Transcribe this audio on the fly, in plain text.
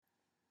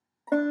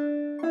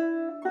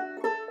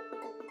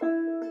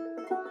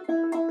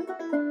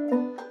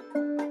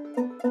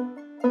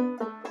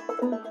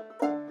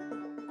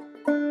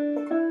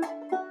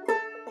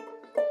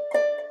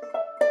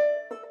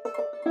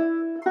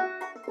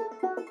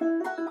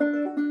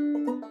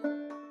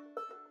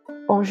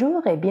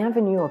Bonjour et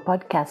bienvenue au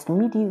podcast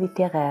Midi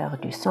littéraire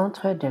du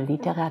Centre de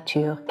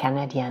littérature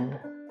canadienne.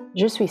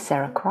 Je suis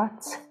Sarah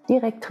Crotts,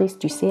 directrice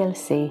du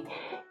CLC,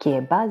 qui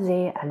est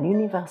basée à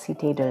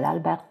l'Université de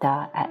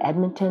l'Alberta à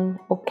Edmonton,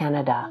 au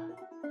Canada.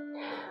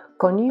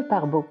 Connue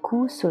par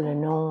beaucoup sous le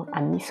nom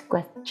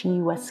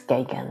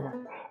Amiskwaciwâskahikan,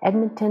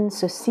 Edmonton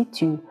se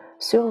situe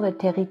sur le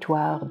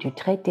territoire du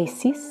Traité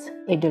 6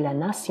 et de la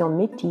nation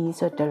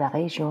métisse de la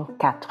région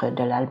 4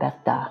 de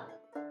l'Alberta.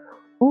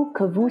 Où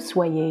que vous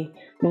soyez,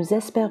 nous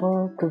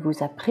espérons que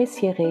vous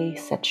apprécierez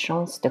cette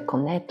chance de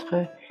connaître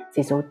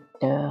ces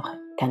auteurs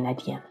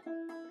canadiens.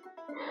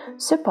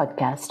 Ce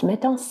podcast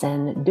met en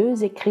scène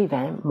deux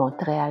écrivains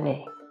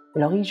montréalais,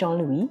 Laurie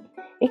Jean-Louis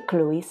et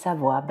Chloé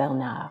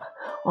Savoie-Bernard,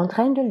 en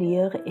train de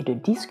lire et de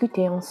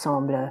discuter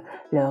ensemble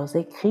leurs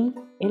écrits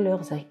et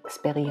leurs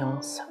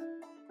expériences.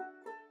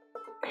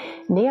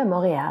 Née à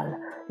Montréal,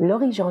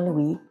 Laurie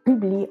Jean-Louis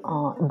publie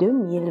en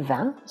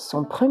 2020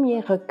 son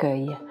premier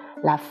recueil,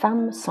 La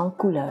femme sans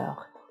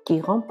couleur,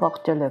 qui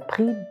remporte le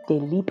prix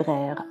des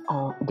libraires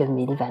en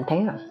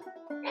 2021.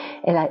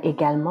 Elle a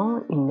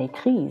également une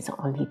maîtrise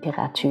en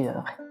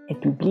littérature et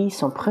publie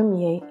son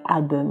premier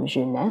album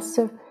jeunesse,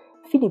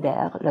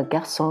 Philibert, le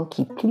garçon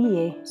qui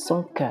pliait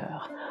son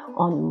cœur,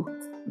 en août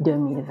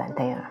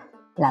 2021.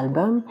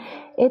 L'album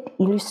est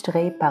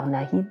illustré par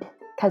Nahid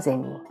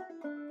Kazemi.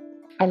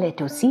 Elle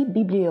est aussi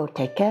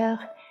bibliothécaire.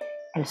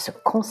 Elle se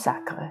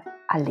consacre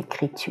à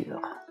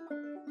l'écriture.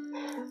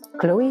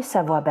 Chloé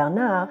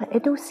Savoie-Bernard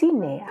est aussi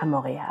née à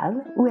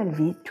Montréal, où elle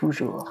vit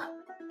toujours.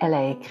 Elle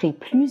a écrit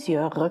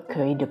plusieurs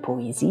recueils de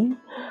poésie,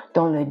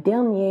 dont le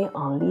dernier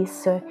en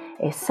lice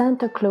est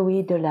Sainte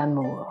Chloé de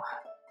l'amour.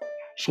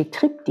 Chez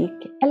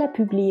Triptyque, elle a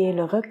publié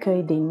le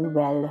recueil des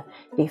nouvelles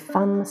des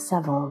femmes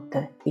savantes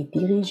et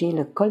dirigé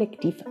le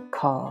collectif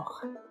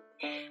Corps.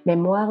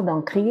 Mémoire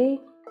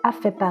d'Encrier a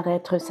fait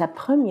paraître sa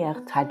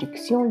première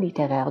traduction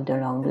littéraire de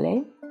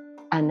l'anglais,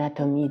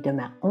 Anatomie de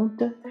ma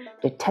honte,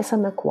 de Tessa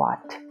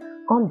McWatt,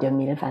 en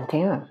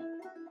 2021.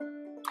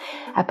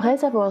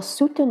 Après avoir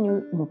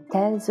soutenu une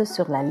thèse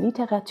sur la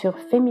littérature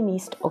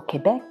féministe au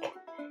Québec,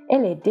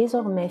 elle est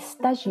désormais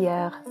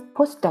stagiaire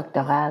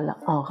postdoctorale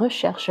en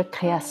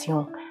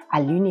recherche-création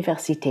à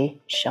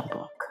l'Université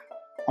Sherbrooke.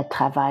 Elle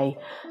travaille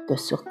de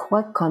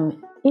surcroît comme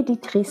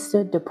éditrice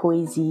de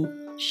poésie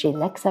chez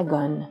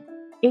l'Hexagone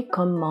et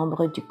comme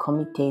membre du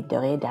comité de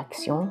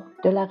rédaction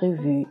de la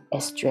revue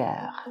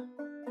Estuaire.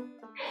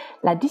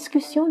 La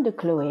discussion de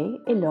Chloé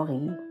et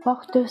Laurie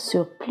porte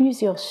sur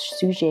plusieurs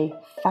sujets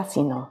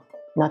fascinants,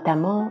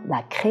 notamment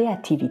la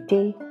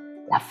créativité,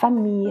 la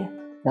famille,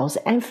 leurs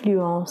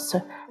influences,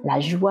 la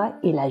joie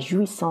et la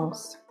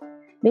jouissance,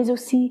 mais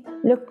aussi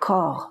le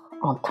corps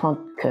en tant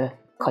que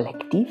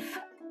collectif,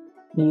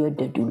 lieu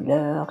de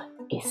douleur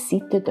et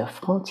site de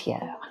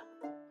frontières.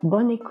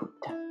 Bonne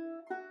écoute.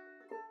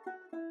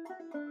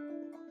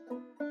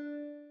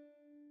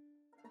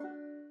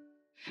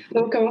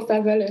 Donc, comment ça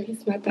va, Laurie,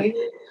 ce matin?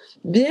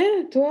 Bien,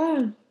 toi?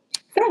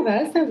 Ça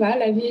va.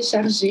 La vie est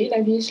chargée,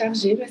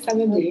 mais ça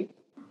va bien.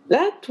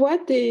 Là, toi,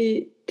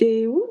 t'es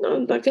où?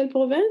 Dans quelle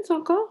province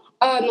encore?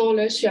 Ah non,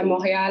 là, je suis à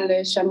Montréal,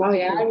 mais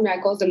à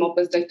cause de mon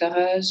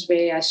postdoctorat, je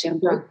vais à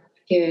Sherbrooke.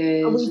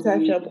 Oui, c'est à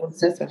Sherbrooke,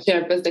 c'est ça. J'ai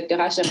un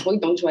postdoctorat à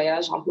Sherbrooke, donc je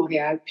voyage entre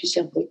Montréal puis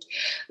Sherbrooke.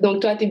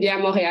 Donc, toi, t'es bien à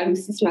Montréal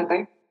aussi ce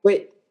matin?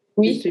 Oui.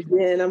 Oui. Je suis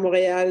bien à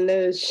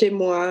Montréal, chez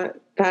moi,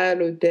 pas à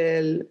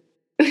l'hôtel.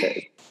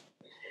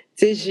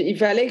 Il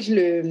fallait que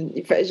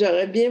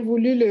j'aurais bien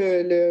voulu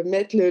le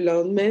mettre le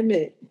lendemain,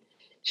 mais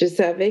je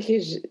savais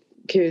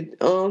que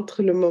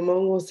entre le moment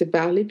où on s'est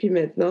parlé puis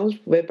maintenant, je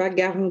pouvais pas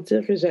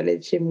garantir que j'allais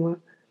être chez moi.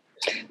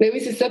 Mais oui,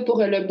 c'est ça, pour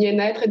le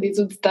bien-être des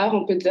auditeurs,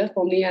 on peut dire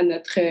qu'on est à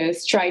notre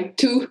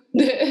strike 2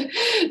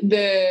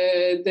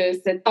 de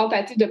cette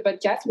tentative de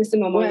podcast, mais ce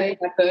moment-là est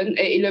la bonne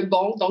et le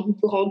bon, donc nous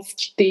pourrons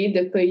discuter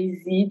de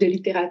poésie, de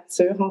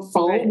littérature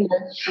ensemble,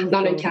 dans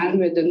le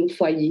calme de nos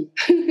foyers.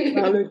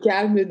 Dans le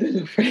calme de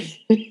nos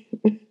foyers.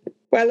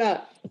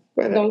 Voilà.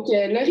 Donc,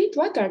 Laurie,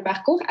 toi, tu as un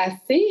parcours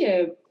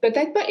assez,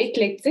 peut-être pas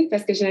éclectique,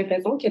 parce que j'ai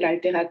l'impression que la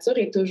littérature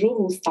est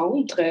toujours au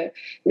centre,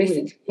 mais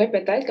si tu pouvais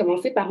peut-être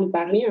commencer par nous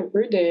parler un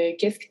peu de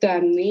qu'est-ce qui t'a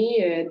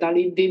amené dans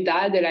les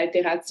dédales de la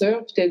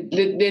littérature, puis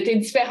de tes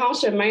différents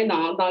chemins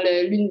dans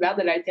l'univers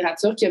de la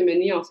littérature qui a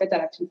mené, en fait, à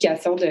la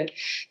publication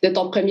de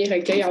ton premier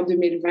recueil en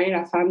 2020,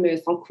 La femme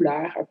sans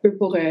couleur, un peu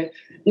pour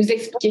nous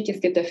expliquer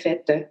qu'est-ce que tu as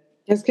fait.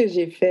 Qu'est-ce que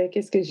j'ai fait?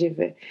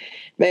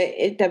 Ben,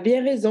 tu as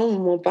bien raison,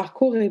 mon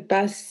parcours n'est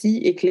pas si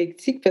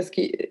éclectique parce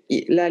que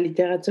la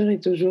littérature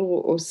est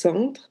toujours au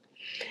centre.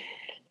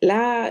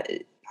 Là,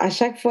 à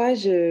chaque fois,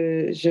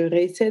 je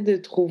réessaie de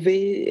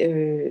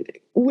trouver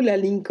où la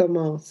ligne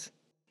commence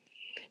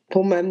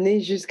pour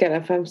m'amener jusqu'à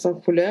La femme sans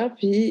couleur,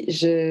 puis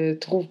je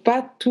trouve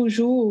pas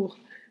toujours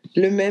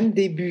le même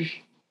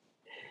début.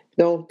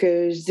 Donc,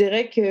 je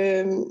dirais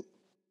que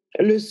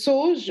le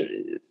saut,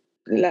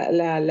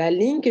 la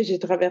ligne que j'ai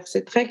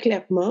traversée très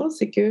clairement,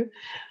 c'est que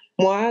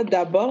moi,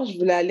 d'abord, je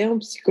voulais aller en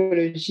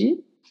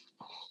psychologie.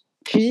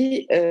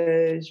 Puis,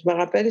 je me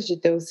rappelle,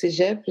 j'étais au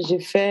cégep, j'ai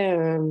fait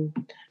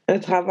un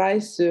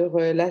travail sur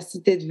La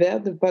Cité de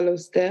verre de Paul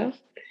Auster.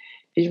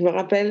 Et je me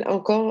rappelle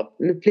encore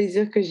le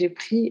plaisir que j'ai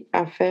pris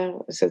à faire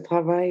ce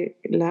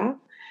travail-là.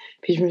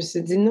 Puis je me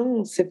suis dit,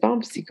 non, c'est pas en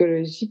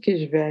psychologie que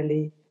je vais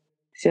aller.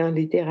 C'est en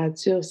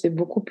littérature. C'est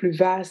beaucoup plus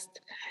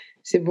vaste.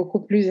 C'est beaucoup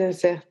plus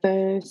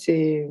incertain.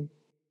 C'est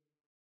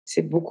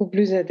beaucoup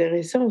plus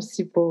intéressant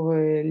aussi pour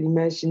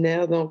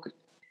l'imaginaire. Donc,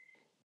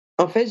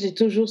 en fait, j'ai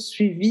toujours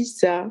suivi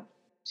ça.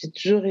 J'ai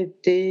toujours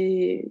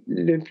été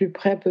le plus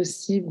près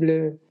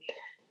possible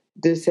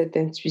de cette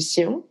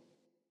intuition.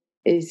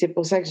 Et c'est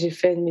pour ça que j'ai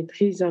fait une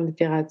maîtrise en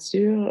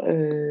littérature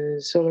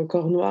sur le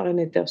corps noir et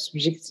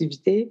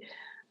l'intersubjectivité.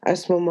 À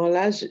ce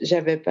moment-là,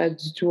 j'avais pas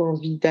du tout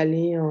envie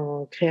d'aller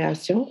en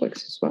création, quoi que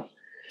ce soit.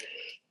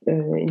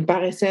 Il me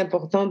paraissait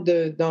important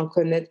d'en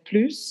connaître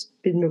plus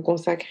et de me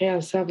consacrer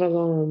à ça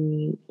pendant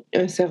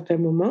un certain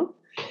moment.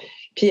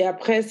 Puis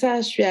après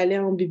ça, je suis allée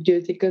en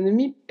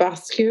bibliothéconomie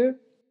parce que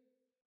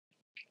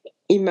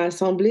il m'a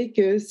semblé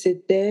que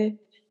c'était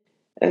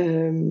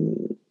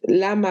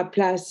là ma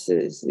place,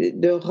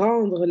 de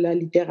rendre la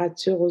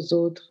littérature aux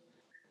autres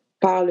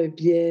par le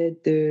biais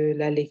de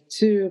la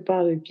lecture,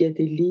 par le biais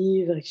des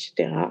livres,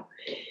 etc.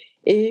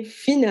 Et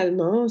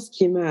finalement, ce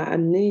qui m'a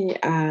amené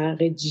à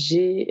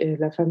rédiger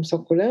La femme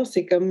sans couleur,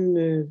 c'est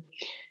comme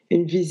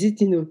une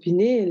visite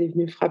inopinée. Elle est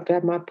venue frapper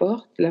à ma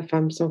porte. La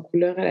femme sans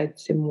couleur, elle a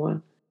dit, c'est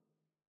moi.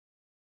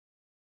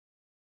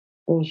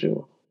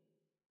 Bonjour.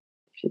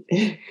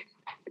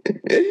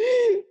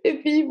 Et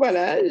puis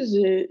voilà,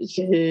 j'ai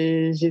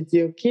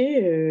dit, OK,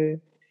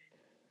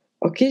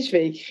 je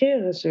vais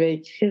écrire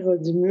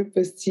du mieux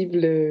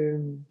possible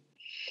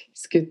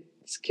ce que,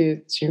 ce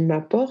que tu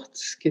m'apportes,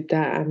 ce que tu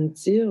as à me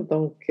dire.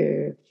 Donc,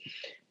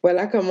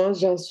 voilà comment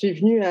j'en suis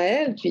venue à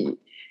elle. Puis,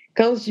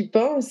 quand j'y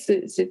pense,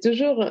 c'est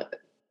toujours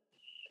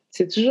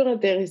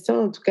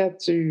intéressant. En tout cas,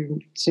 tu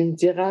me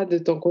diras de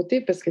ton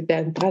côté parce que tu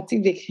as une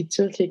pratique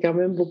d'écriture qui est quand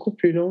même beaucoup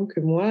plus longue que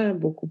moi,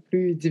 beaucoup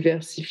plus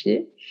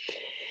diversifiée.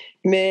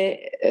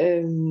 Mais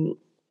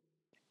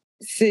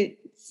c'est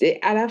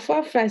à la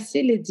fois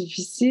facile et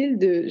difficile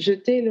de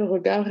jeter le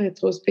regard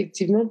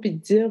rétrospectivement puis de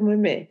dire, oui,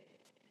 mais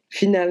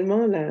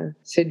finalement, là,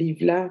 ce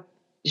livre-là,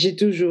 j'ai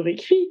toujours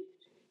écrit.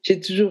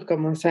 J'ai toujours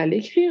commencé à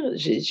l'écrire.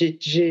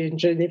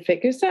 Je n'ai fait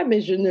que ça,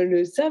 mais je ne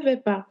le savais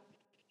pas.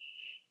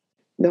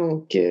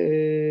 Donc,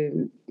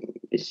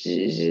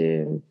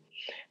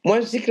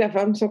 moi, je dis que La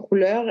femme sans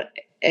couleur,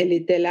 elle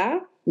était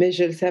là, mais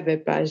je ne le savais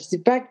pas. Je dis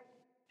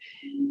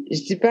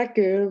pas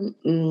que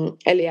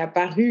elle est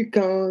apparue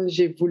quand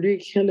j'ai voulu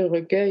écrire le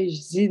recueil.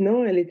 Je dis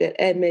non,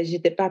 mais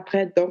j'étais pas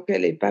prête, donc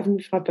elle n'est pas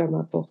venue frapper à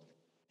ma porte.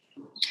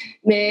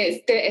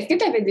 Mais est-ce que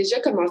tu avais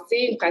déjà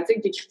commencé une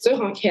pratique d'écriture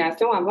en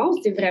création avant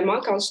ou c'est vraiment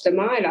quand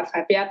justement elle a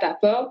frappé à ta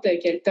porte,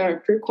 qu'elle t'a un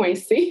peu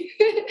coincée,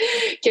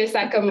 que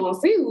ça a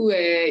commencé ou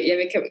il y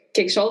avait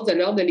quelque chose de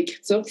l'ordre de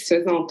l'écriture qui se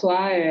faisait en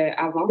toi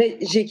avant? Mais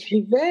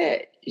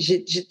j'écrivais,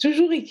 j'ai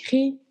toujours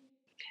écrit,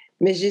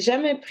 mais j'ai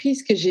jamais pris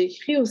ce que j'ai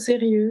écrit au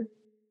sérieux.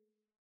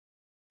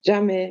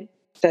 Jamais.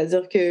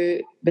 C'est-à-dire que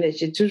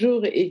j'ai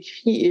toujours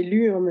écrit et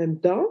lu en même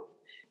temps.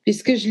 Puis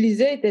ce que je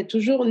lisais était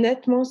toujours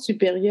nettement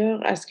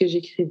supérieur à ce que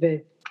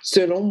j'écrivais,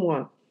 selon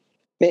moi.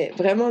 Mais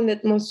vraiment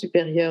nettement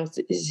supérieur.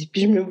 Puis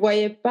je ne me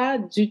voyais pas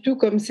du tout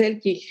comme celle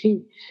qui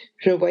écrit.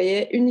 Je me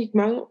voyais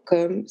uniquement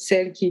comme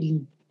celle qui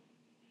lit.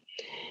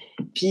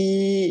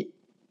 Puis,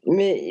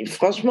 mais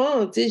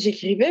franchement, tu sais,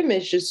 j'écrivais,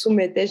 mais je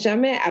soumettais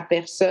jamais à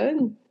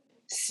personne,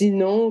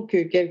 sinon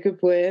que quelques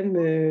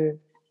poèmes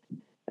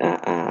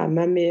à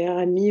ma meilleure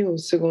amie au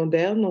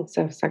secondaire. Donc,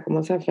 ça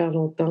commençait à faire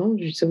longtemps.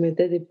 Je lui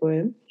soumettais des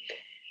poèmes.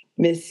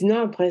 Mais sinon,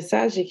 après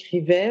ça,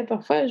 j'écrivais.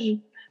 Parfois,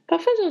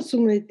 j'en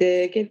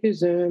soumettais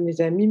quelques-uns à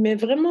mes amis, mais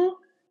vraiment,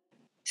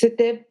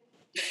 c'était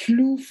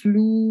flou.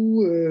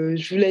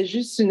 Je voulais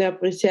juste une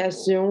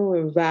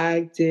appréciation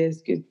vague. Tu sais,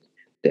 est-ce que tu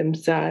aimes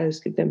ça?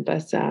 Est-ce que tu n'aimes pas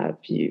ça?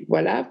 Puis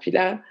voilà. Puis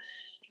là,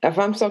 La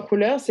femme sans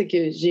couleur, c'est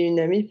que j'ai une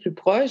amie plus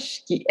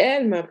proche qui,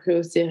 elle, m'a pris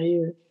au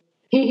sérieux.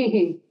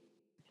 Puis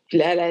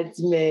là, elle a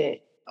dit,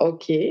 mais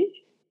OK. Tu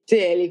sais,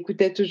 elle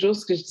écoutait toujours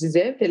ce que je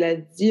disais. Puis elle a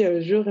dit un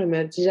jour, elle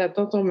m'a dit,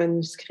 j'attends ton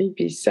manuscrit.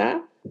 Puis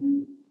ça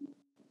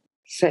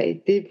a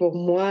été pour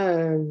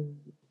moi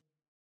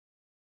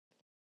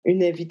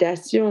une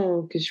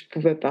invitation que je ne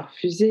pouvais pas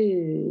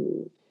refuser.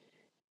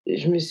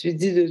 Je me suis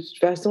dit, de toute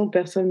façon,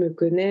 personne ne me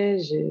connaît.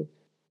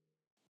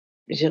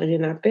 J'ai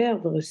rien à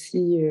perdre.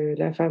 Si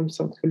La femme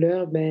sans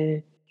couleur, tout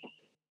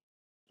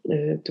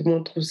le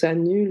monde trouve ça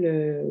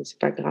nul, c'est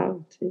pas grave.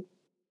 Tu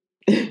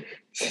sais.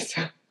 C'est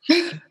ça. Tout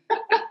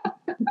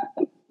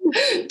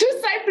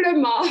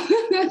simplement.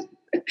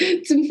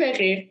 Tu me fait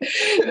rire.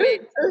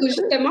 Mais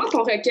justement,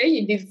 ton recueil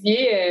est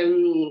dédié,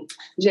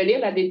 je lis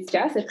la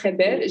dédicace, c'est très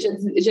belle.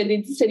 Je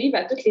dédie ce livre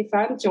à toutes les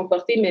femmes qui ont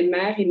porté mes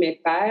mères et mes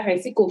pères,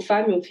 ainsi qu'aux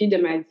femmes et aux filles de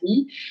ma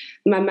vie.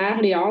 Ma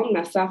mère Léandre,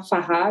 ma sœur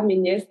Farah, mes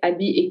nièces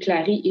Abby et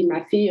Clary et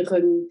ma fille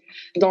Remy.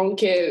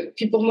 Donc,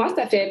 puis pour moi,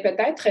 ça fait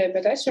peut-être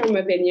je suis un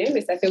mauvais lien,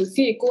 mais ça fait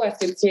aussi écho à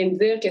ce que tu viens de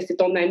dire, que c'est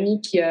ton ami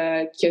qui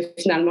a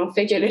finalement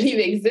fait que le livre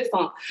existe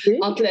en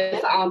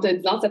te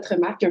disant cette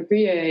remarque un peu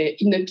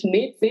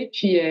inopinée, tu sais.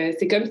 Puis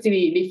c'est comme si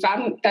les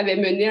femmes t'avaient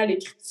mené à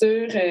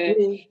l'écriture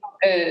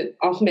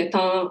en te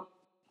mettant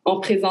en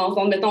présence,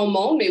 en te mettant au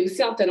monde, mais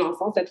aussi en te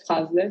lançant cette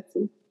phrase-là, tu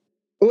sais.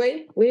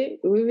 Oui.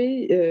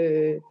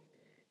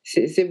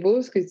 C'est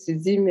beau ce que tu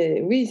dis,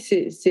 mais oui,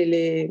 je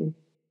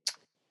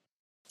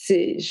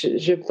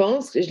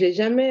pense que je ne l'ai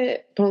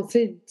jamais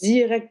pensé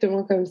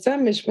directement comme ça,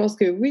 mais je pense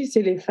que oui,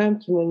 c'est les femmes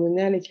qui m'ont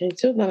mené à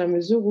l'écriture dans la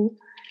mesure où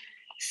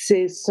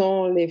ce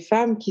sont les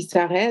femmes qui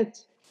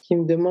s'arrêtent, qui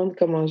me demandent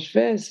comment je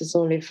fais, ce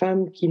sont les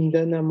femmes qui me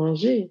donnent à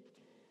manger.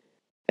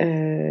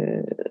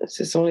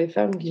 Ce sont les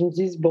femmes qui me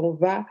disent, bon,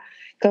 va.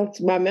 Quand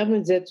ma mère me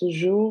disait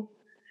toujours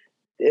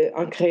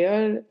en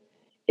créole,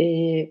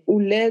 et ou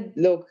l'aide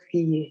l'eau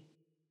crier.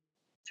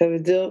 Ça veut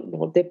dire,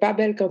 bon, t'es pas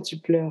belle quand tu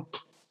pleures.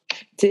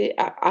 Tu sais,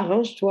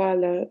 arrange-toi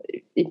là,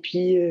 et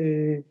puis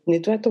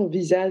nettoie ton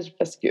visage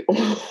parce qu'on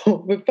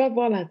ne veut pas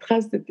voir la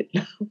trace de tes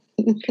larmes.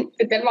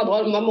 C'est tellement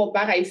drôle. Moi, mon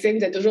père haïtien me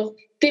disait toujours,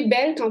 t'es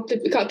belle quand tu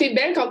pleures, t'es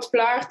belle quand t'es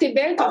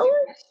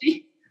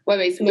fâchée. Ouais,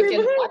 mais il se moquait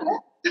de moi, là.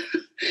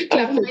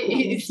 Clairement,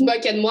 il se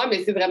moquait de moi, mais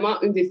c'est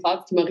vraiment une des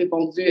phrases qui m'a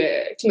répondu,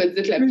 qui m'a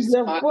dit la plus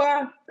plusieurs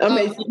fois. Ah,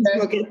 mais il se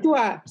moquait de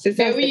toi. C'est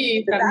ça. Ben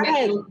oui, ça me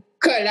met en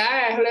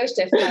colère, là.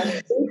 J'étais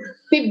fâchée.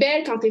 T'es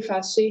belle quand t'es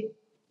fâchée.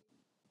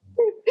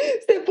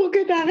 C'était pour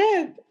que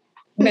t'arrêtes.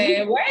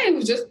 Ben ouais,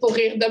 ou juste pour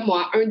rire de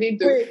moi. Un des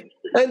deux. Oui,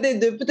 un des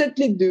deux. Peut-être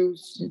les deux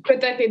aussi.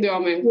 Peut-être les deux en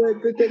même temps. Ouais,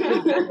 peut-être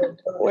les deux.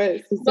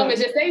 Ouais, c'est ça. Non, mais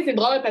j'essaie, c'est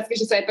drôle parce que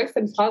je savais pas que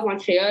c'était une phrase en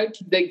créole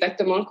qui disait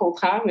exactement le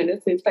contraire, mais là,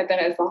 c'est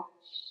intéressant.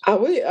 Ah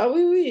oui.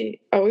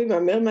 Ah oui, ma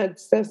mère m'a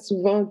dit ça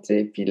souvent, tu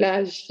sais. Puis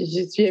là,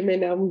 j'essuyais mes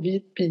larmes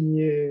vite, puis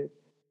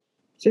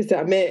c'est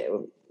ça. Mais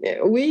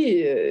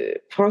oui,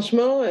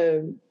 franchement,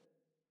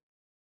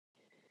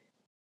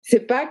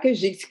 c'est pas que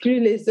j'exclus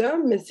les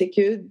hommes, mais c'est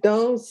que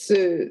dans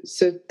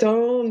ce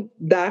temps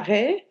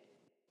d'arrêt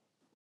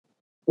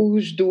où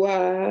je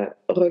dois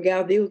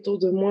regarder autour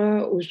de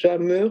moi, où je dois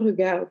me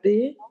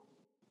regarder,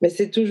 mais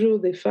c'est toujours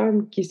des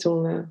femmes qui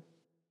sont là.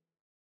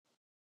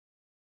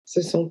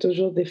 Ce sont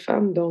toujours des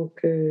femmes,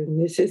 donc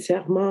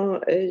nécessairement,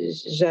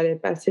 j'allais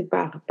passer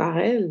par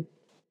elles.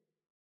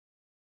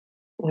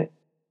 Ouais.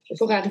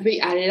 Pour arriver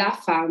à la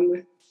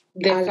femme.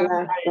 La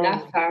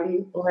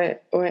femme.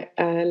 Ouais,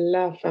 à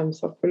la femme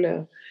sans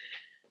couleur.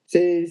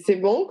 C'est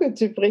bon que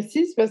tu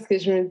précises parce que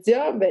je me dis,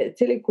 tu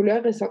sais, les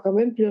couleurs, elles sont quand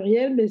même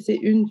plurielles, mais c'est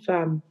une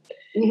femme.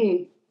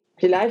 Mm-hmm.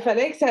 Puis là, il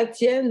fallait que ça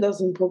tienne dans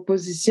une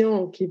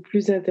proposition qui est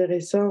plus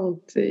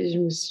intéressante. Et je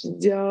me suis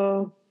dit,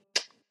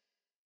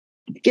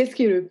 qu'est-ce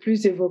qui est le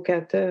plus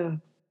évocateur?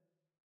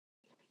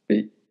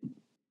 Puis,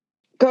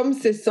 comme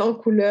c'est sans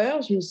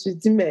couleur, je me suis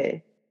dit,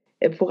 mais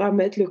elle pourra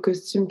mettre le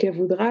costume qu'elle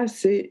voudra,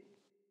 c'est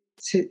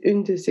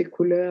une de ses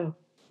couleurs.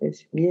 Et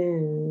c'est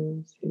bien,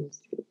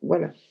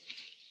 voilà.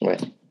 Ouais.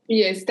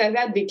 Puis si tu avais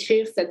à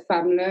décrire cette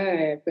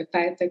femme-là,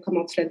 peut-être,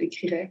 comment tu la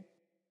décrirais?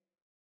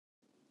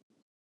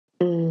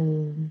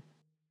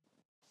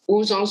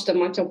 Aux gens,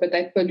 justement, qui n'ont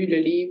peut-être pas lu le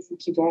livre ou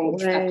qui vont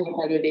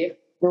apprendre à le lire.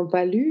 Ils n'ont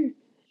pas lu?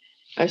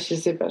 Je ne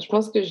sais pas. Je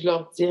pense que je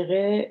leur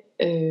dirais,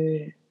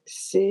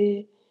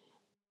 c'est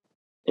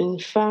une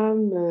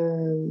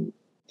femme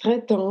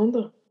très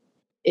tendre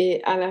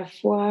et à la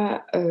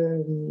fois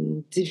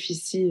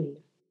difficile.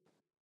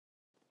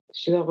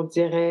 Je leur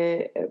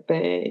dirais,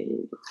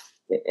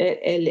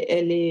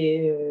 elle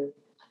est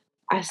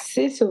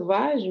assez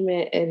sauvage,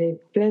 mais elle est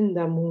pleine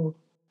d'amour.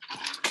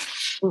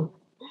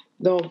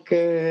 Donc,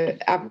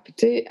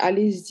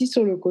 allez-y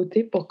sur le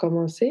côté pour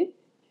commencer.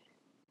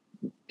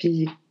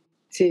 Puis,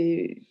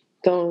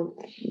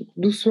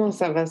 doucement,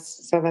 ça va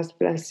se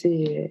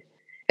placer.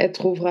 Elle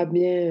trouvera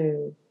bien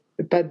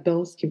le pas de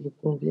danse qui vous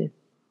convient.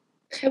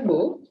 Très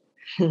beau.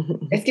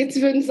 Est-ce que tu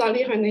veux nous en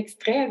lire un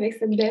extrait avec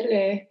cette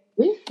belle...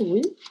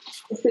 Oui.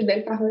 Ces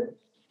belles paroles?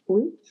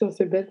 Oui, sur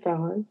ces belles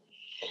paroles.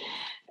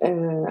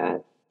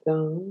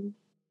 Attends.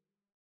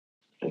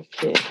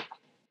 OK.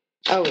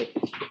 Ah oui.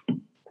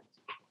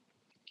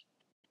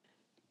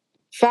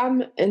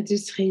 Femme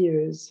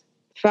industrieuse,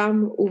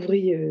 femme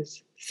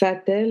ouvrieuse,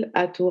 s'attelle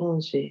à tout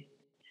ranger.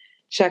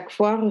 Chaque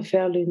fois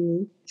refaire le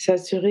nid,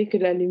 s'assurer que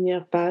la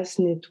lumière passe,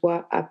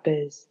 nettoie,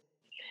 apaise.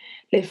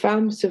 Les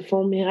femmes se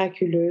font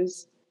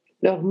miraculeuses,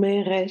 leurs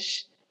mains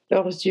rêches,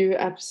 leurs yeux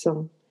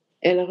absents.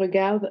 Elles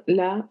regardent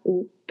là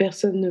où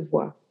personne ne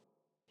voit.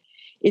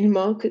 Il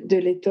manque de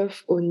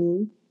l'étoffe au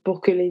nid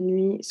pour que les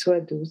nuits soient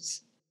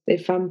douces. Les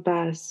femmes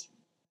passent,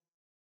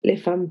 les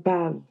femmes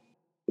pavent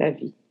la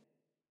vie.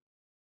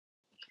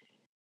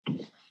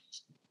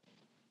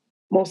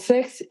 Mon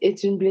sexe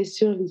est une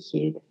blessure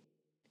liquide.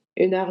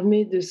 Une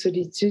armée de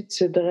solitude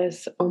se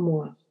dresse en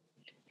moi.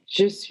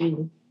 Je suis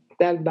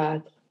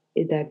d'albâtre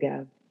et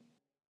d'agave.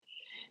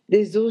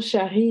 Des eaux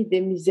charrient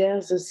des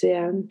misères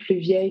océanes plus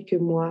vieilles que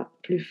moi,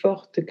 plus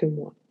fortes que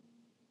moi.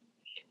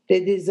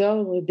 Des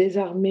désordres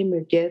désarmés me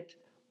guettent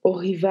au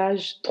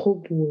rivage trop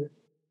boueux.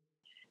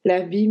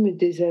 La vie me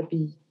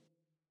déshabille,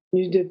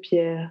 nue de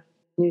pierre,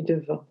 nue de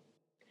vent.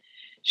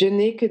 Je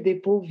n'ai que des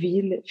peaux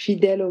viles,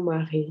 fidèles au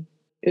mari,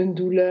 une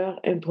douleur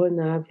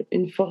imprenable,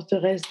 une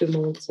forteresse de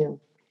mendiants.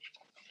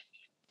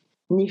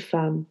 Ni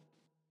femme,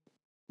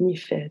 ni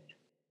fête.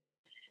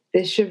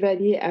 Des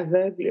chevaliers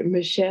aveugles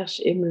me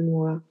cherchent et me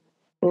noient.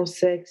 Mon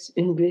sexe,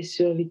 une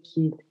blessure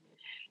liquide.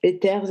 Les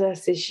terres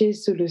asséchées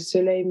sous le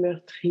soleil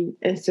meurtri,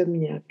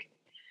 insomniaque.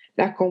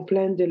 La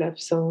complainte de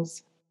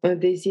l'absence, un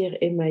désir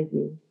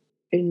émaillé.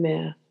 Une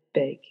mère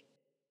bègue.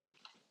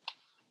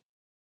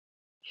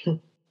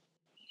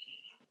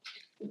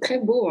 Très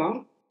beau,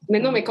 hein? Mais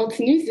non, mais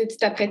continue, si tu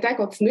t'apprêtais à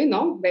continuer,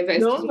 non?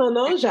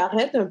 Non,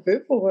 j'arrête un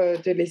peu pour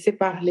te laisser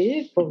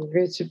parler, pour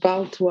que tu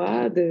parles,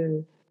 toi,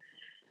 de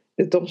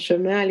ton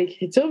chemin à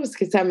l'écriture, parce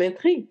que ça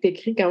m'intrigue. Tu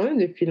écris quand même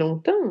depuis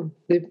longtemps,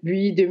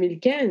 depuis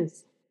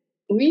 2015.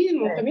 Oui,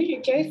 mon premier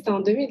recueil, c'était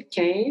en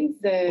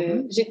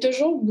 2015. J'ai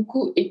toujours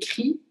beaucoup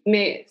écrit,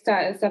 mais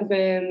ça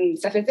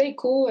faisait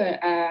écho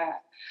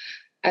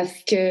à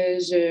ce que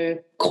je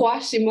crois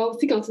chez moi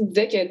aussi quand tu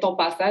disais que ton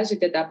passage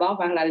était d'abord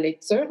vers la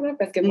lecture, là,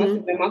 parce que moi, c'est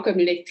vraiment comme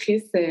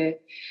lectrice,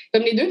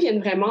 comme les deux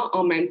viennent vraiment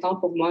en même temps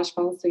pour moi, je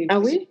pense.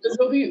 Ah oui?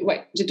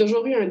 J'ai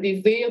toujours eu un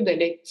désir de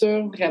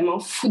lecture vraiment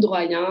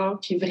foudroyant,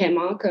 puis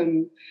vraiment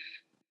comme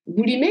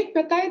boulimique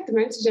peut-être,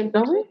 même si j'aime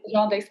pas ce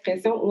genre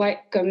d'expression. Ouais,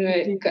 comme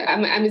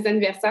à mes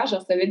anniversaires, je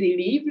recevais des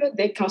livres là,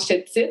 dès quand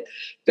j'étais petite.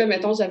 Puis là,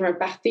 mettons, j'avais un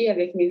party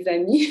avec mes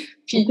amis.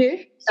 Puis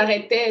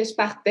je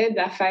partais de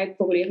la fête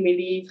pour lire mes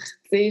livres.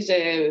 Tu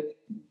sais,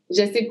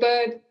 je sais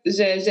pas,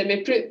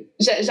 j'aimais plus.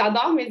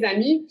 J'adore mes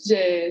amis.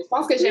 Je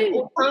pense que j'aime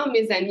autant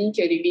mes amis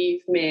que les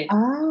livres, mais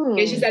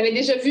je les avais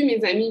déjà vus,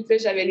 mes amis. Puis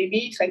là, j'avais les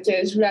livres, fait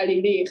que je voulais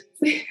aller lire.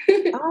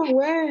 Ah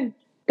ouais!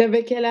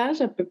 T'avais quel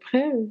âge à peu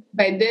près?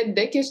 Ben,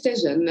 dès que j'étais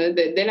jeune, là,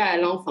 dès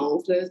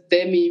l'enfance, là,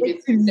 dès mes 8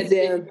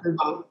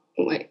 ans.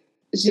 Ouais.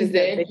 Je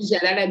lisais, puis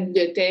j'allais à la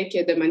bibliothèque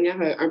de manière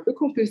un peu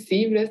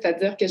compulsive, là,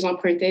 c'est-à-dire que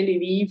j'empruntais les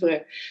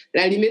livres,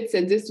 la limite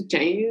c'est 10 ou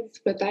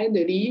 15 peut-être de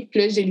livres. Puis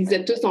là, je les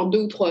lisais tous en 2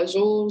 ou 3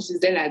 jours. Je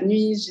lisais la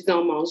nuit, je lisais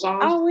en mangeant.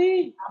 Ah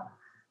oui?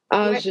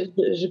 Ah, ouais.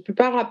 Je peux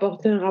pas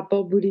rapporter un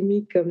rapport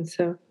boulimique comme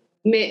ça.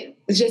 Mais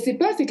je sais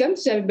pas, c'est comme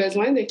si j'avais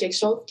besoin de quelque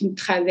chose qui me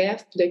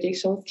traverse, puis de quelque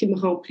chose qui me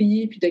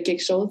remplit, puis de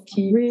quelque chose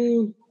qui...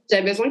 Oui.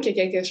 J'avais besoin que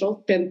quelque chose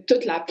prenne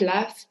toute la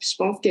place. Puis je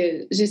pense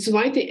que j'ai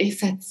souvent été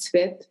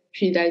insatisfaite.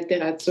 Puis la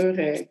littérature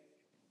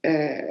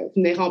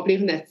venait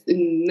remplir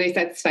une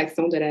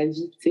insatisfaction de la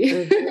vie. Tu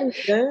sais.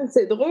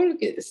 C'est drôle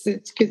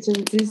que tu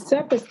me dises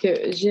ça parce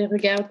que j'ai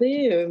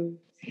regardé...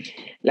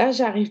 là,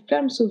 j'arrive pas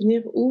à me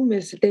souvenir où,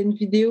 mais c'était une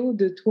vidéo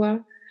de toi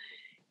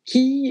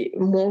qui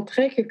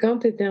montrait que quand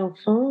tu étais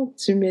enfant,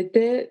 tu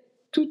mettais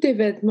tous tes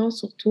vêtements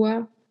sur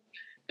toi.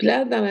 Puis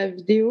là, dans la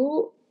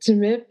vidéo, tu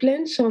mets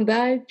plein de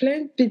chandails,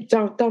 puis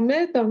t'en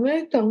mets,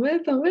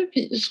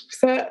 puis je trouve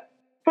ça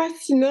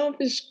fascinant,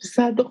 puis je trouve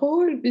ça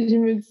drôle, puis je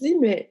me dis,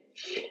 mais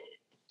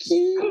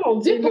qui... Oh mon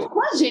Dieu,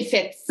 pourquoi j'ai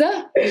fait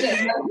ça? J'ai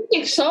vu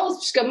quelque chose,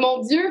 puis je suis comme, mon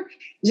Dieu,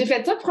 j'ai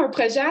fait ça pour un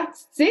projet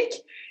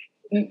artistique,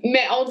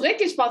 mais on dirait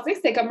que je pensais que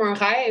c'était comme un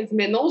rêve,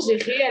 mais non, j'ai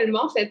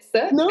réellement fait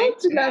ça. Non,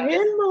 tu l'as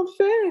réellement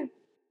fait!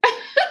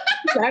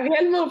 Tu l'as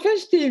réellement fait,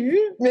 je t'ai vu,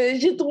 mais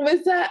j'ai trouvé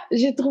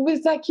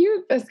ça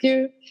cute parce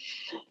que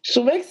je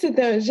trouvais que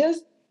c'était un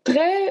geste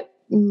très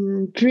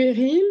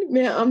puéril,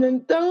 mais en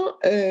même temps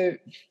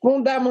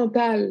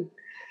fondamental.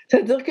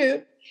 C'est-à-dire que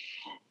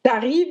tu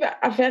arrives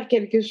à faire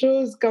quelque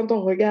chose quand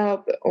on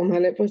regarde, on a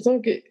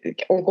l'impression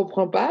qu'on ne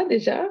comprend pas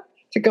déjà,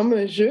 c'est comme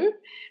un jeu,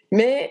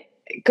 mais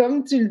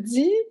comme tu le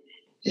dis,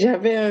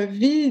 j'avais un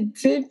vide, tu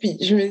sais, puis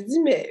je me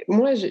dis, mais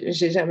moi,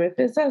 j'ai jamais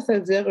fait ça,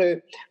 c'est-à-dire,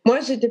 moi,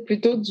 j'étais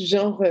plutôt du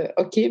genre,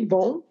 OK,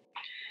 bon,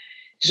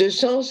 je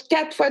change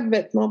 4 fois de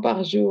vêtements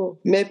par jour,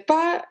 mais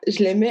pas,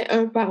 je les mets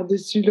un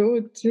par-dessus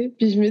l'autre, tu sais,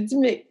 puis je me dis,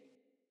 mais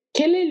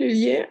quel est le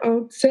lien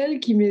entre celle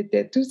qui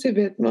mettait tous ses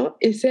vêtements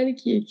et celle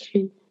qui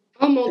écrit?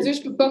 Oh mon Dieu,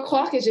 je peux pas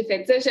croire que j'ai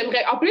fait ça.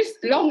 J'aimerais. En plus,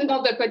 là, on est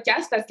dans un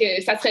podcast parce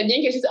que ça serait bien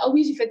que je dise, ah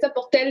oui, j'ai fait ça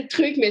pour tel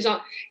truc, mais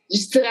genre,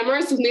 c'est vraiment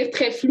un souvenir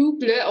très flou.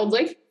 Puis là, on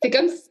dirait que c'est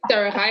comme si c'était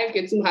un rêve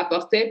que tu me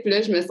rapportais. Puis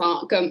là, je me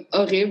sens comme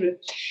horrible.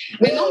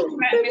 Mais non,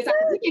 mais ça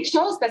me dit quelque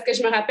chose parce que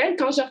je me rappelle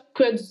quand je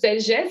reproduisais le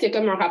geste, il y a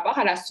comme un rapport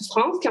à la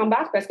souffrance qui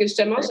embarque parce que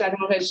justement, j'avais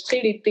enregistré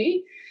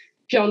l'été.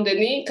 Puis à un moment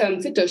donné, comme,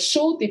 tu sais, t'as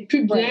chaud, t'es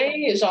plus bien.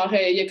 Ouais. Genre,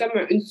 il y a comme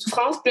une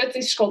souffrance. Puis là,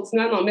 tu sais, je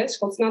continue à en mettre.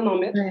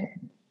 Ouais.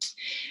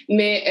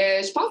 Mais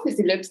je pense que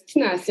c'est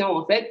l'obstination,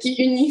 en fait, qui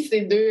unit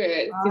ces deux.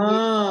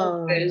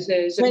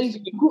 Je me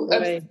suis beaucoup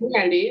obstinée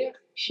à lire.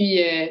 Puis,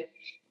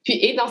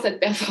 et dans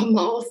cette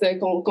performance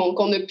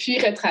qu'on a pu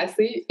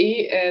retracer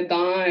et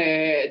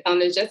dans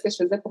le geste que je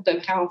faisais pour de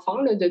vrais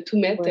enfants, là, de tout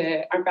mettre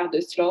un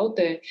par-dessus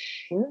l'autre.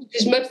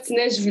 Je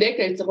m'obstinais, je voulais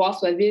que le tiroir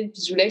soit vide,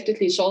 puis je voulais que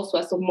toutes les choses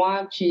soient sur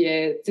moi. Puis,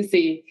 tu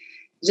sais,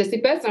 je sais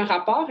pas, c'est un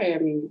rapport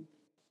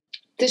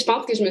tu sais, je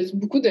pense que je me suis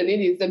beaucoup donné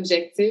des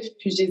objectifs,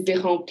 puis je les ai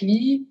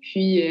remplis,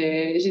 puis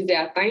je les ai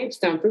atteints, puis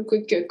c'était un peu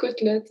coûte que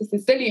coûte, là. Tu sais, c'est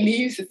ça les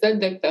livres, c'est ça le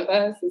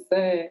doctorat, c'est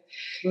ça.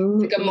 C'est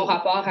comme mon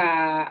rapport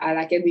à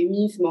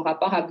l'académie, c'est mon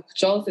rapport à beaucoup de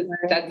choses,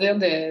 c'est-à-dire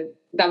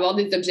d'avoir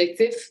des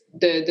objectifs,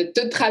 de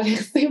tout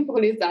traverser pour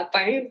les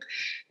atteindre,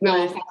 mais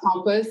on ne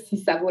s'apprend pas si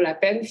ça vaut la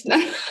peine,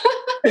 finalement.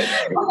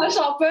 On ne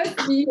sachant pas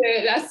si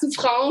la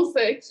souffrance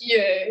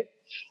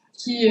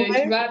qui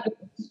va avec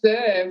tout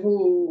ça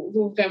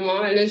vaut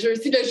vraiment le jeu.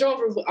 Si le jeu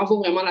en vaut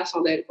vraiment la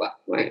chandelle, quoi.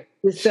 Ouais.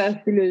 C'est ça,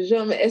 c'est le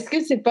jeu. Mais est-ce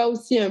que c'est pas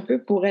aussi un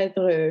peu pour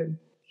être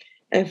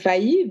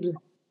infaillible?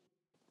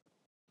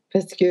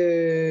 Parce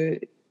que,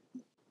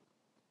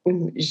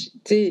 tu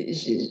sais,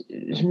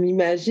 je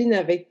m'imagine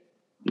avec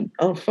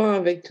enfant,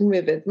 avec tous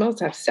mes vêtements,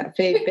 ça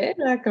fait épais,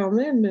 là, quand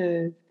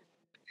même.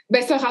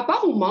 Ben, c'est un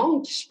rapport au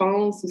manque, je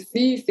pense,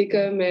 aussi. C'est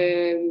comme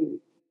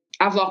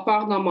avoir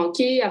peur d'en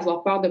manquer,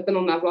 avoir peur de ne pas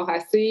en avoir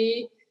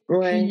assez,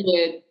 puis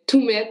tout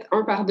mettre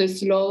un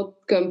par-dessus l'autre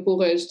comme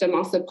pour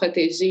justement se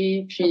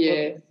protéger. Puis,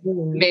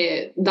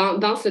 mais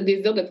dans ce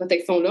désir de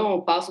protection-là,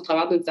 on passe au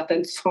travers d'une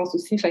certaine souffrance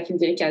aussi, fait qu'il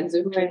devient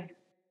caduque.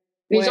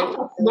 Les gens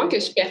pensent souvent que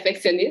je suis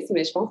perfectionniste,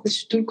 mais je pense que je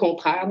suis tout le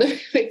contraire de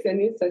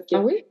perfectionniste. Parce que,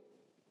 ah oui?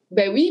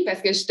 Ben oui,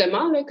 parce que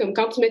justement, là, comme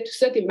quand tu mets tout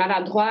ça, t'es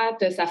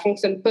maladroite, ça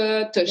fonctionne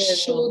pas, t'as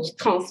chaud, tu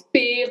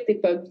transpires, t'es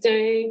pas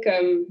bien,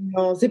 comme...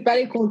 Non, c'est pas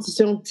les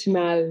conditions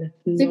optimales.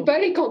 C'est pas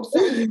les conditions.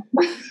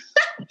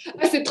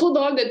 C'est trop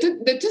drôle de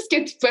tout ce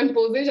que tu peux me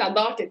poser.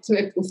 J'adore que tu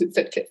m'aies posé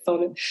cette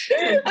question-là.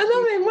 Ah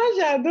non, mais moi,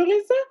 j'ai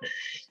adoré ça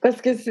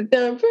parce que c'était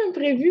un peu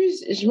imprévu.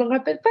 Je me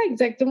rappelle pas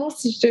exactement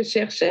si je te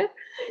cherchais.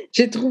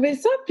 J'ai trouvé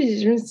ça,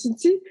 puis je me suis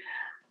dit,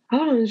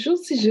 un jour,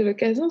 si j'ai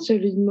l'occasion, je vais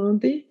lui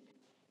demander.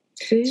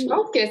 Je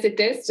pense que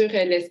c'était sur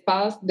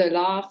l'espace de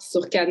l'art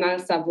sur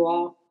Canal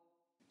Savoir.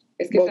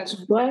 Est-ce que ça... tu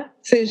vois,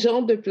 c'est le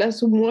genre de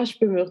place où moi, je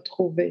peux me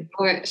retrouver.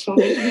 Ouais, je pense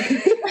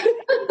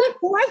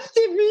que... Moi, je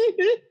t'ai vu!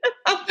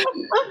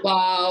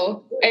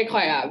 Wow!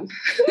 Incroyable!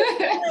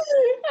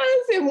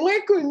 C'est moins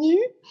connu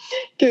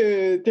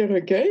que tes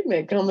recueils,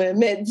 mais quand même.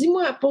 Mais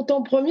dis-moi, pour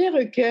ton premier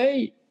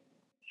recueil,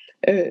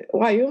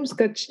 Royaume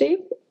Scotch Tape,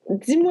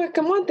 dis-moi,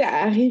 comment t'es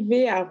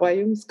arrivée à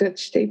Royaume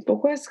Scotch Tape?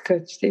 Pourquoi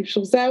Scotch Tape? Je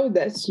trouve ça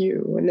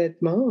audacieux,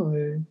 honnêtement.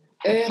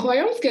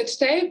 Royaume Scotch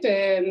Tape,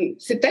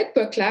 c'est peut-être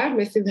pas clair,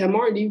 mais c'est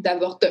vraiment un livre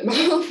d'avortement,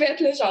 en fait.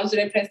 Là, genre, j'ai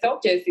l'impression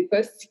que c'est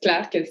pas si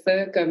clair que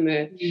ça.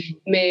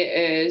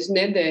 Mais je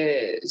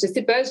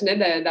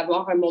venais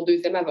d'avoir mon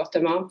deuxième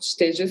avortement. Puis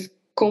j'étais juste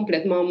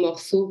complètement en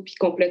morceaux, puis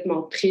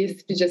complètement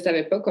triste. Puis je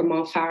savais pas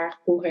comment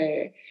faire pour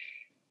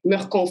me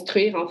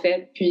reconstruire, en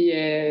fait. Puis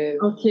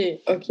OK.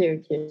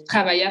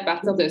 Travailler à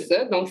partir de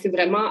ça. Donc, c'est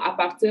vraiment à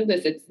partir de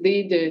cette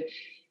idée de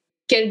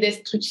quelle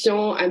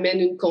destruction amène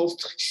une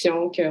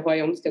construction que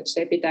Royaume Scotch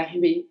Tape est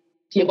arrivé.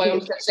 Puis Royaume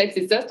Scotch Tape,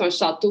 c'est ça, c'est un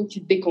château qui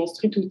se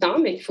déconstruit tout le temps,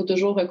 mais qu'il faut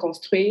toujours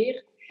reconstruire.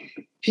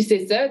 Puis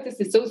c'est ça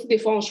aussi, des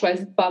fois, on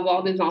choisit de ne pas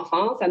avoir des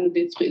enfants, ça nous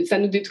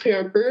détruit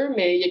un peu,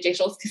 mais il y a quelque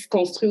chose qui se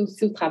construit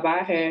aussi au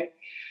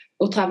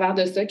travers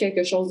de ça,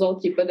 quelque chose d'autre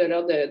qui n'est pas de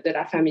l'ordre de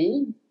la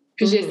famille.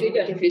 Puis j'essaie de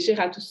réfléchir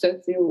à tout ça,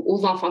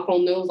 aux enfants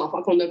qu'on a, aux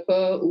enfants qu'on n'a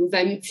pas, aux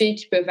amitiés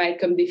qui peuvent être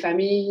comme des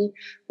familles,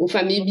 aux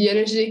familles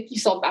biologiques qui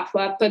sont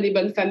parfois pas des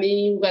bonnes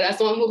familles, aux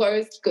relations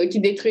amoureuses qui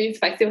détruisent.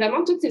 Fait que c'est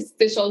vraiment toutes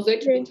ces choses-là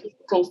qui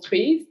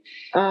construisent.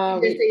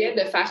 J'essayais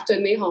de faire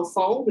tenir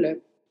ensemble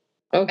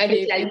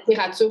avec la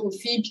littérature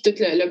aussi, puis tout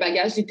le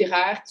bagage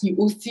littéraire qui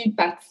aussi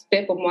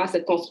participait pour moi à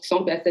cette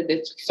construction et à cette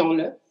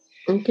destruction-là.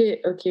 OK.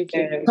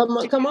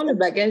 Comment le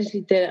bagage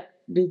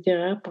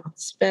littéraire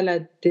participait à la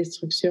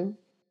destruction?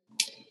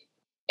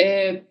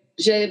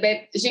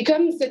 J'ai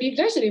comme ce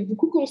livre-là, je l'ai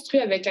beaucoup construit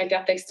avec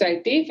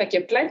l'intertextualité. Fait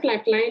qu'il y a plein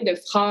de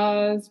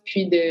phrases,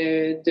 puis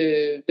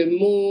de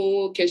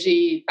mots que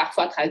j'ai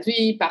parfois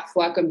traduits,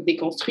 parfois comme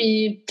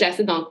déconstruits,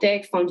 placés dans le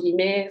texte, en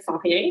guillemets, sans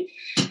rien.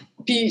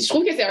 Puis je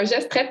trouve que c'est un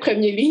geste très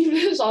premier livre,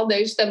 genre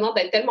justement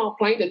d'être tellement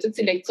plein de toutes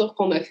ces lectures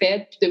qu'on a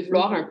faites, puis de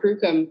vouloir un peu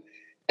comme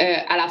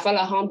à la fois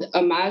leur rendre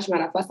hommage, mais à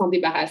la fois s'en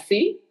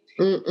débarrasser.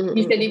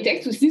 Puis c'était des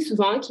textes aussi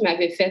souvent qui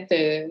m'avaient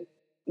fait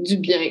du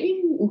bien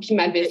ou qui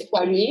m'avaient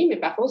soigné, mais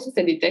parfois aussi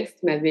c'était des textes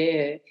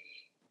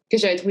que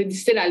j'avais trouvé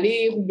difficile à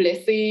lire ou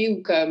blessés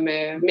ou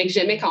mais que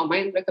j'aimais quand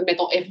même, là, comme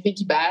mettons Hervé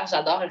Guibert,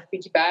 j'adore Hervé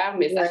Guibert,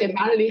 mais ça fait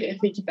mal lire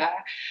Hervé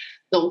Guibert.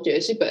 Donc, je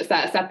sais pas,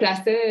 ça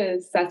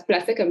se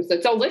plaçait comme ça.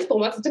 Tu sais, on dirait que pour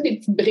moi, c'est toutes des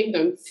petites briques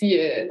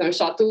d'un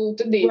château,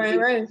 toutes des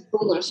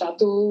d'un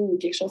château ou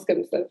quelque chose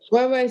comme ça.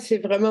 Ouais, c'est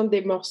vraiment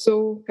des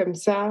morceaux comme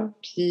ça.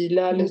 Puis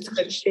là, le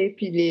Scotch Tape,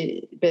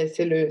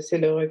 c'est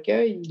le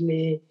recueil,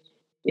 il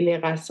les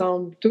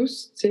rassemble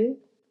tous, tu sais,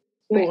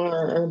 pour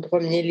un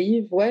premier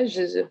livre. Ouais,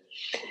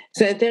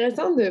 c'est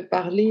intéressant de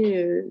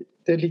parler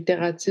de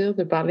littérature,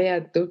 de parler à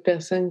d'autres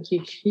personnes qui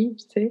écrivent,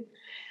 tu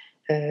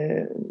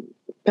sais.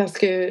 Parce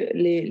que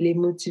les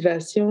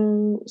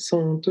motivations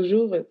sont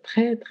toujours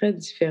très, très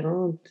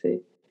différentes. Tu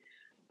sais.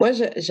 Moi,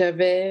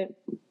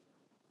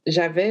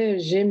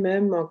 j'ai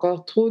même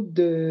encore trop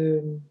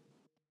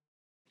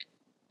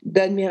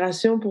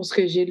d'admiration pour ce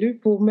que j'ai lu,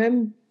 pour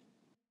même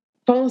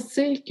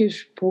penser que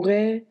je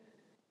pourrais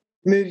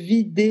me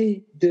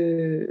vider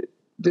de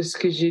ce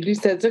que j'ai lu.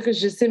 C'est-à-dire que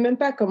je ne sais même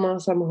pas comment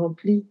ça me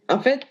remplit. En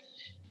fait,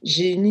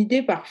 j'ai une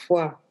idée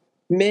parfois,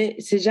 mais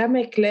c'est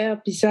jamais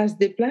clair, puis ça se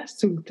déplace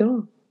tout le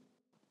temps.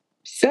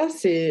 Puis ça,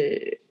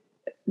 c'est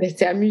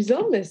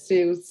amusant, mais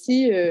c'est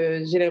aussi,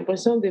 j'ai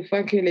l'impression des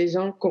fois que les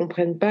gens ne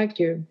comprennent pas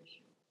que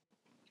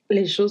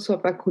les choses ne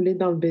soient pas coulées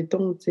dans le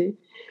béton, tu sais.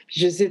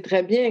 Je sais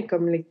très bien,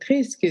 comme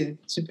lectrice, que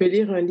tu peux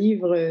lire un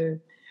livre,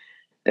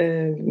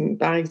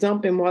 par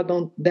exemple, Mémoire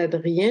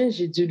d'Adrien,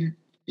 j'ai dû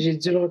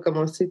le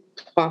recommencer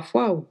 3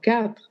 fois ou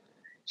 4.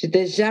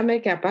 J'étais jamais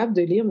capable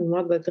de lire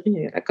Mémoire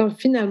d'Adrien. Quand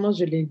finalement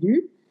je l'ai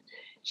lu,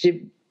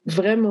 j'ai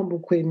vraiment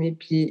beaucoup aimé.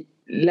 Puis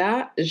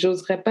là,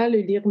 j'oserais pas le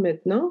lire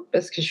maintenant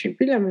parce que je suis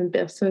plus la même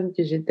personne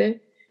que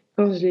j'étais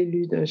quand je l'ai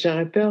lu. Donc,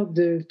 j'aurais peur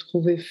de le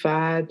trouver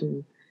fade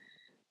ou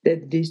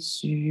d'être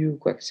déçue ou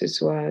quoi que ce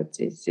soit.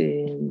 Tu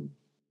sais,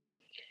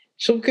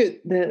 je trouve que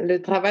le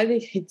travail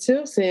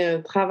d'écriture, c'est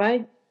un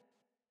travail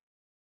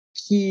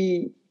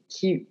qui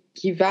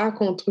va à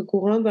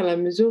contre-courant dans la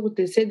mesure où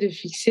tu essaies de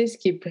fixer ce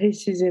qui est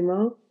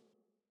précisément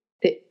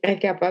tu es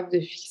incapable de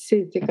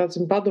fixer. Tu sais, quand tu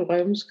me parles de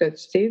Royaume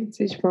Scottsdale, tu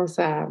sais, je pense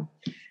à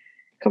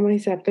comment il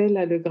s'appelle,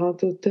 là, le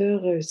grand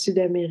auteur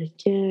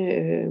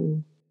sud-américain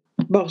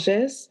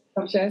Borges,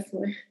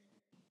 Oui.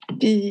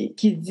 puis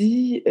qui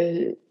dit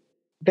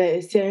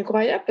ben, c'est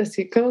incroyable parce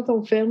que quand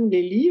on ferme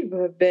les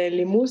livres, ben,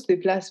 les mots ne se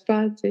déplacent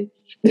pas. Tu sais.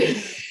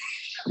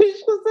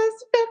 Je trouve ça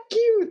super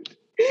cute.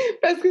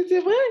 Parce que c'est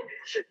vrai,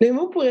 les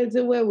mots pourraient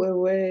dire ouais, ouais,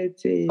 ouais.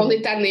 Tu sais. On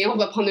est tanné, on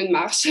va prendre une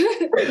marche.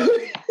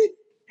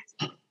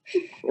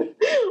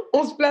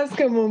 On se place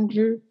comme on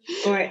veut.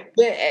 Ouais.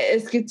 Mais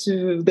est-ce que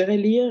tu voudrais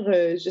lire,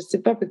 je ne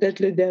sais pas, peut-être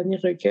le dernier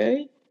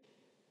recueil?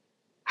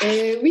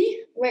 Oui,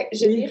 ouais,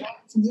 je vais lire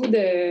un petit bout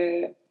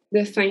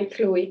de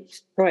Sainte-Chloé.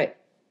 Ouais.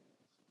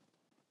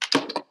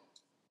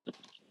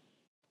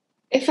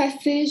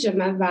 Effacée, je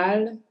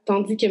m'avale,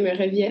 tandis que me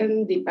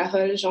reviennent des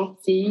paroles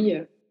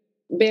gentilles.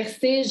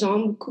 Bercée,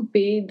 jambes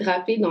coupées,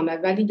 drapée dans la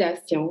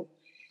validation.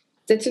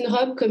 C'est une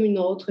robe comme une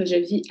autre, je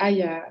vis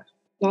ailleurs,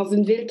 dans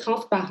une ville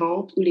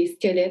transparente où les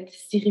squelettes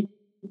siripeux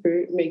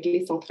me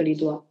glissent entre les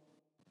doigts.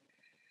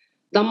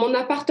 Dans mon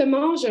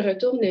appartement, je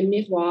retourne le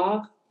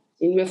miroir.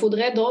 Il me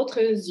faudrait d'autres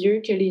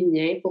yeux que les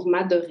miens pour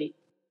m'adorer.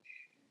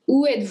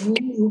 Où êtes-vous,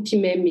 vous qui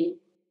m'aimez?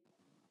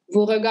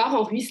 Vos regards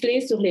ont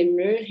ruisselé sur les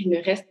murs, il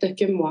ne reste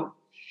que moi.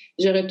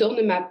 Je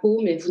retourne ma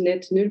peau, mais vous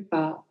n'êtes nulle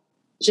part.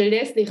 Je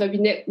laisse les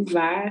robinets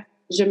ouverts,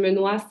 je me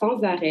noie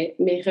sans arrêt,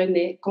 mais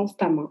renais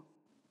constamment.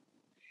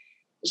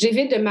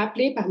 J'évite de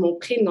m'appeler par mon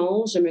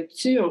prénom, je me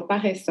tue en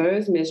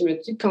paresseuse, mais je me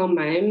tue quand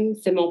même.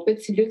 C'est mon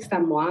petit luxe à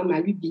moi,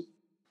 ma lubie.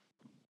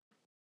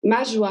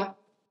 Ma joie.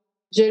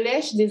 Je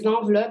lèche des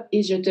enveloppes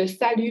et je te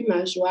salue,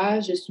 ma joie.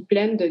 Je suis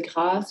pleine de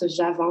grâce,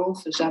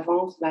 j'avance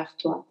vers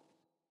toi.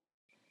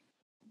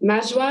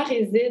 Ma joie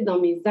réside dans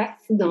mes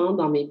accidents,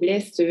 dans mes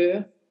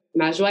blessures.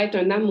 Ma joie est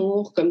un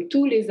amour, comme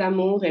tous les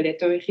amours, elle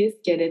est un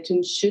risque, elle est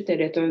une chute,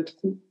 elle est un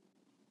trou.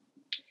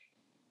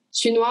 Je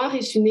suis noire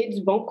et je suis née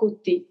du bon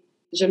côté.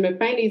 Je me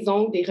peins les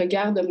ongles des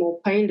regards de mon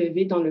pain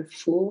levé dans le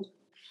four.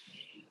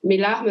 Mes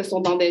larmes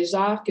sont dans des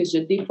jarres que je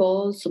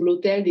dépose sur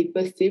l'autel des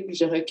possibles.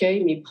 Je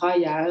recueille mes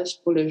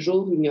braillages pour le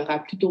jour où il n'y aura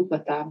plus d'eau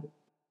potable.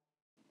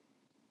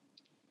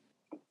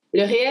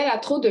 Le réel a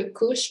trop de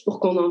couches pour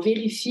qu'on en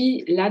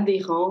vérifie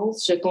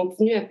l'adhérence. Je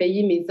continue à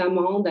payer mes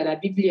amendes à la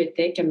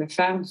bibliothèque, à me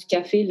faire du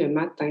café le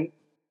matin.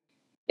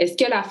 Est-ce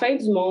que la fin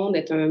du monde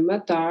est un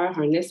moteur,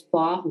 un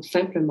espoir ou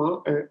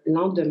simplement un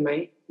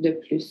lendemain de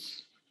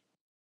plus?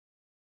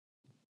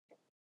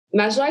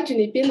 Ma joie est une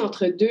épine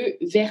entre deux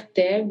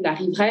vertèbres.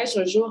 Arriverai-je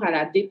un jour à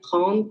la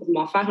déprendre pour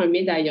m'en faire un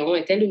médaillon?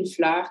 Est-elle une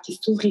fleur qui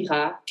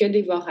s'ouvrira? Que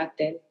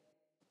dévorera-t-elle?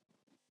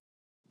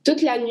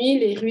 Toute la nuit,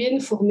 les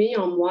ruines fourmillent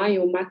en moi et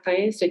au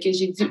matin, ce que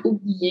j'ai dû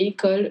oublier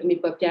colle mes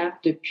paupières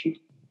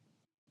depuis.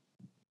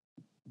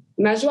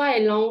 Ma joie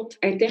est lente,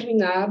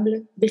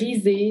 interminable,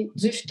 brisée,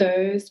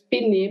 duveteuse,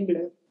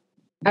 pénible.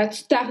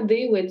 As-tu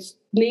tardé ou es-tu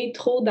né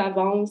trop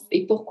d'avance?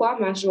 Et pourquoi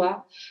ma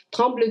joie?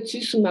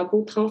 Trembles-tu sous ma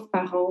peau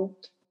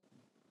transparente?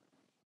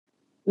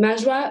 Ma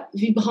joie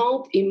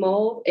vibrante et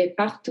mauve est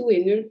partout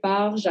et nulle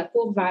part.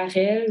 J'accours vers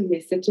elle, mais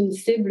c'est une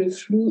cible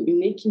floue,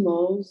 une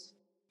échymose.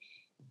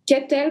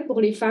 Qu'est-elle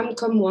pour les femmes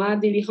comme moi,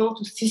 délirantes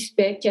ou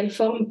suspectes? Quelle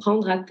forme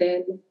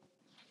prendra-t-elle?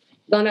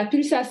 Dans la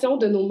pulsation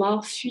de nos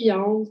morts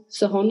fuyantes,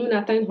 saurons-nous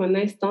l'atteindre un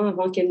instant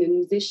avant qu'elle ne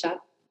nous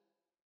échappe?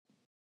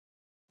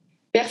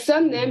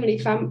 Personne n'aime les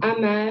femmes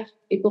amères,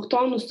 et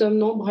pourtant nous sommes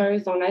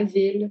nombreuses dans la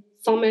ville,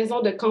 sans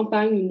maison de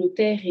campagne où nous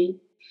terrer.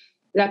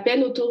 La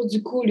peine autour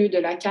du cou au lieu de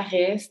la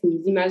caresse,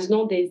 nous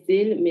imaginons des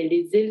îles, mais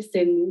les îles,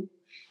 c'est nous.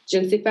 Je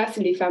ne sais pas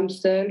si les femmes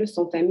seules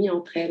sont amies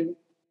entre elles.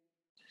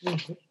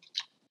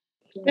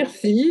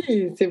 Merci,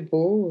 c'est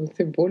beau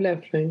la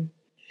fin.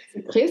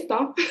 C'est triste,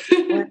 hein?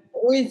 Ouais.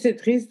 Oui, c'est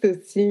triste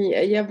aussi.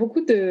 Il y a beaucoup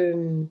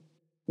de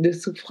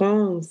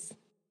souffrance,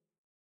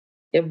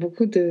 il y a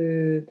beaucoup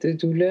de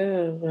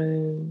douleur.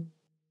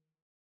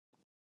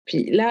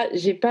 Puis là,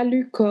 j'ai pas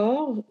lu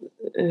Corps.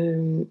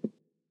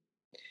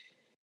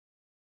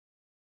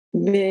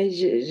 Mais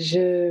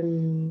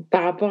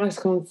par rapport à ce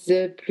qu'on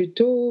disait plus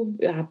tôt,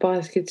 par rapport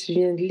à ce que tu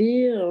viens de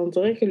lire, on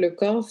dirait que le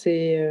corps,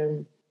 c'est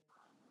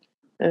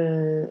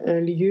un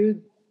lieu,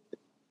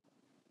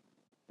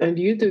 un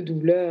lieu de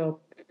douleur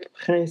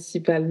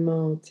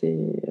principalement, tu sais,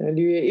 un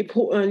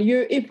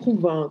lieu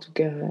éprouvant en tout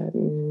cas.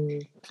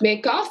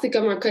 Mais corps, c'est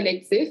comme un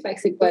collectif, fait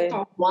que c'est pas Ouais.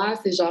 tant moi,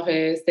 c'est genre,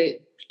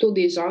 c'est plutôt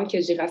des gens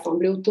que j'ai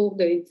rassemblés autour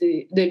de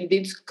l'idée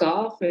du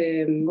corps.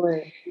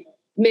 Ouais.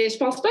 Mais je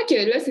pense pas que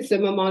là, c'est ce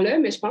moment-là,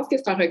 mais je pense que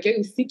c'est un recueil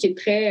aussi qui est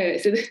très.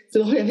 C'est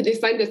drôle, il y avait des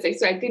scènes de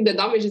sexualité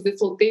dedans, mais je les ai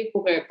sautées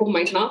pour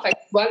maintenant. Fait que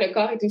tu vois, le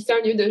corps est aussi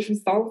un lieu de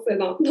jouissance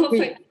dans Oui.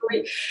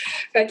 Saint-Chloé.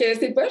 Fait que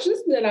c'est pas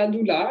juste de la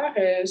douleur.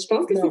 Je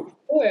pense que c'est Non.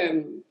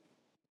 plutôt.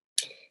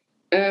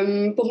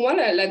 Pour moi,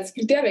 la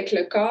difficulté avec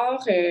le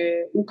corps,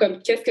 ou comme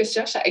qu'est-ce que je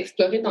cherche à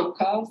explorer dans le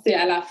corps, c'est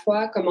à la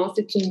fois comment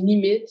c'est une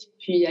limite,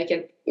 puis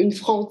une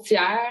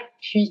frontière,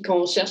 puis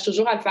qu'on cherche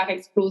toujours à le faire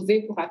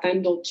exploser pour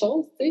atteindre d'autres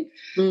choses, tu sais.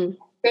 Mm.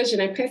 Là, j'ai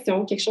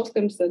l'impression, quelque chose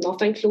comme ça. Dans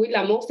Saint-Chloé,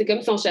 l'amour, c'est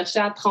comme si on cherchait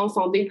à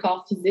transcender le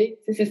corps physique.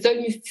 C'est ça le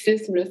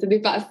mysticisme, là. C'est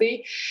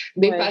dépasser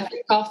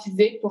le corps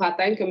physique pour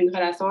atteindre comme une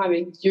relation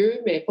avec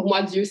Dieu. Mais pour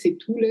moi, Dieu, c'est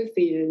tout, là.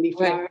 C'est les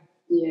fleurs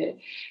et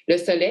le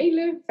soleil,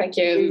 là. Fait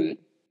que,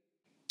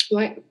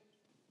 ouais.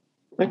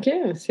 OK,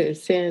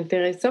 c'est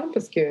intéressant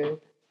parce que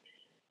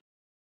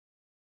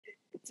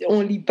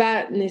on lit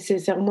pas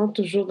nécessairement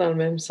toujours dans le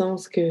même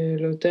sens que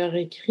l'auteur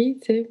écrit,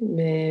 tu sais,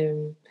 mais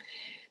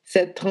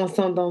cette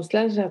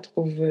transcendance-là, je la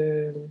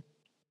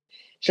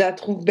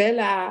trouve belle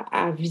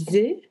à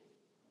viser.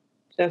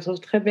 Je la trouve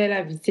très belle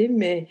à viser,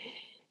 mais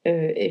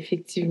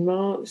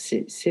effectivement,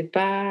 c'est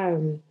pas.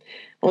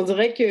 On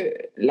dirait que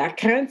la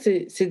crainte,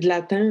 c'est de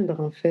l'atteindre,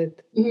 en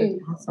fait, cette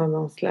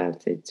transcendance-là.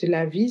 Tu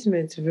la vises,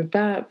 mais tu veux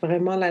pas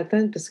vraiment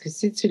l'atteindre parce que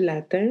si tu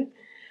l'atteins,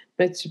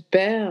 ben, tu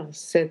perds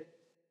cette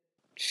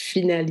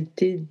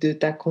finalité de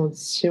ta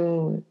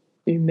condition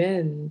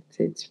humaine.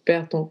 Tu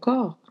perds ton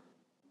corps.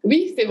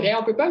 Oui, c'est vrai,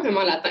 on peut pas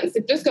vraiment l'atteindre.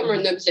 C'est plus comme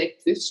un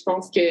objectif. Je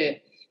pense que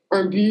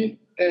un but.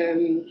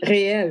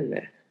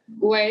 Réel.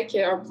 Ouais,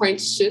 qu'un point de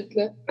chute,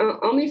 là.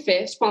 En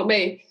effet, je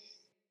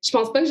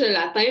pense pas que je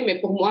l'atteins, mais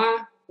pour moi,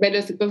 ben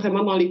là, c'est pas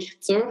vraiment dans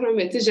l'écriture, là,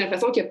 mais tu sais, j'ai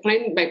l'impression qu'il y a plein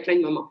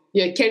de moments.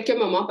 Il y a quelques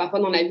moments, parfois,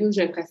 dans la vie où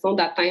j'ai l'impression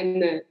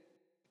d'atteindre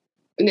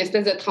une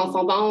espèce de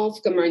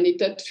transcendance, comme un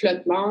état de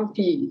flottement,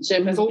 puis j'ai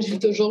l'impression que je vis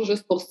toujours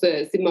juste pour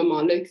ces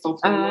moments-là qui sont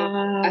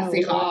finalement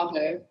assez rares.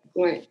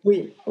 Ouais.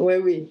 Oui, oui,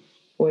 oui.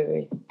 Oui,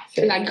 oui.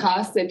 La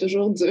grâce, c'est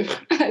toujours dur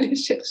à aller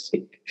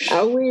chercher.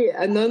 Ah oui,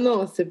 ah non,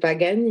 non, c'est pas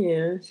gagné,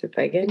 hein, c'est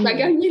pas C'est pas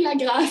gagné. gagner la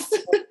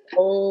grâce.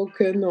 Oh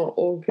que non,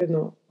 oh que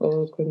non,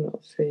 oh que non.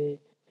 C'est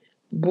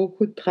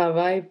beaucoup de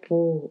travail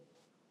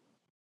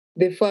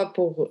des fois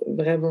pour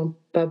vraiment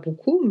pas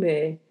beaucoup,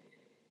 mais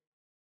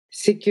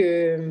c'est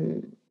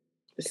que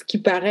ce qui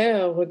paraît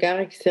à un regard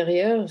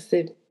extérieur,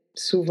 c'est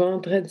souvent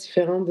très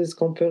différent de ce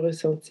qu'on peut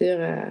ressentir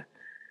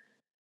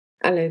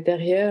à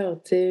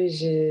l'intérieur. Tu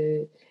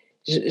sais,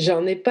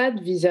 j'en ai pas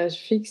de visage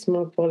fixe,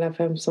 moi, pour la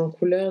femme sans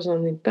couleur,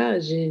 j'en ai pas.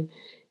 J'ai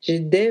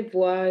des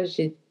voix,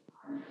 j'ai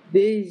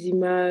des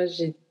images,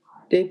 j'ai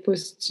des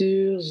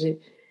postures,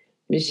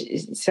 mais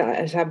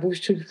ça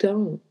bouge tout le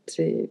temps, tu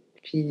sais.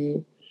 Puis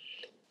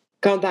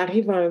quand tu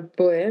arrives à un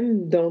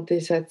poème dont tu es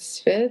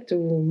satisfaite,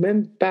 ou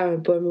même pas un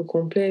poème au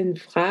complet, une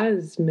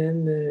phrase,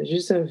 même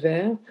juste un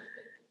vers,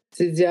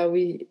 tu te dis: «Ah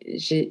oui,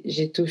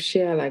 j'ai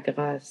touché à la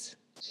grâce.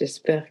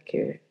 J'espère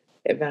qu'elle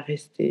va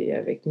rester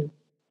avec nous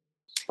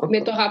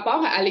Mais encore». ton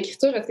rapport à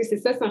l'écriture, est-ce que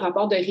c'est un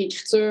rapport de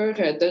réécriture,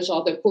 de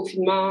genre de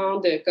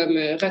peaufinement, de comme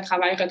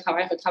retravail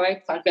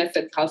pour arriver à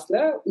cette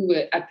grâce-là? Ou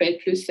elle peut être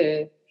plus,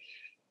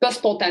 pas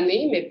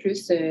spontanée, mais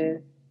plus,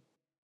 elle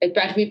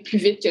peut arriver plus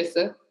vite que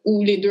ça?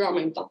 Ou les deux en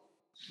même temps?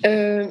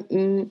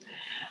 Mmh,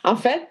 en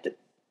fait,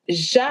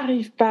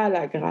 j'arrive pas à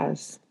la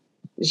grâce.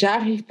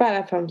 J'arrive pas à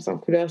la femme sans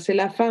couleur. C'est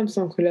la femme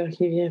sans couleur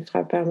qui vient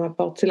frapper à ma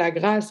porte. C'est la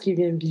grâce qui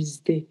vient me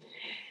visiter.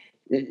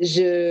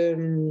 Je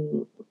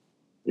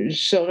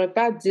saurais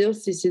pas dire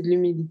si c'est de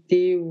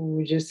l'humilité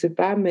ou je sais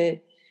pas,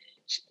 mais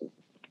j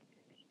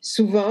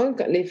souvent,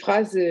 quand les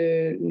phrases,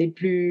 les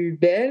plus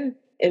belles,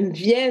 elles me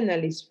viennent à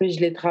l'esprit, je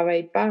les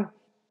travaille pas.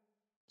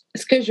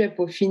 Ce que je vais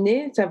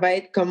peaufiner, ça va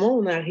être comment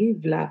on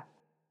arrive là.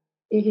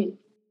 Mhm.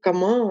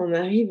 Comment on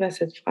arrive à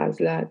cette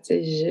phrase-là?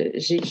 Tu sais,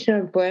 j'ai écrit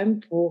un poème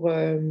pour,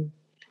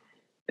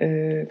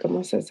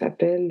 comment ça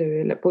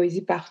s'appelle? La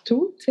poésie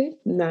partout, tu sais,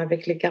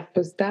 avec les cartes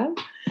postales.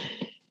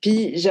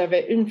 Puis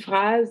j'avais une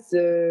phrase,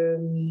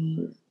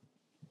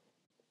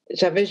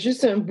 j'avais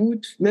juste un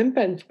bout, même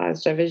pas une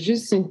phrase, j'avais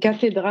juste une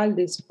cathédrale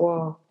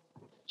d'espoir.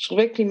 Je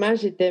trouvais que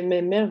l'image était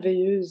mais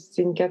merveilleuse.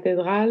 C'est une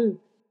cathédrale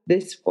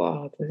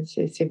d'espoir.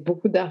 C'est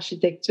beaucoup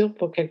d'architecture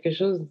pour quelque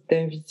chose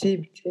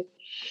d'invisible, tu sais.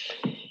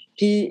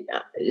 Puis,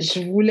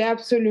 je voulais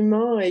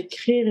absolument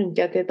écrire une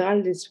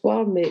cathédrale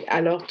d'espoir, mais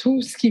alors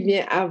tout ce qui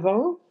vient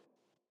avant,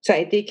 ça a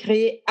été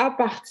créé à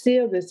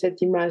partir de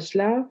cette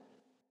image-là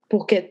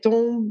pour qu'elle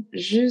tombe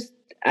juste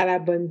à la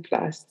bonne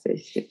place.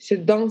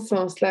 C'est dans ce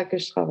sens-là que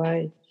je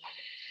travaille.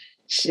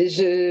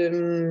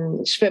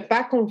 Je fais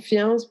pas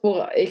confiance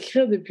pour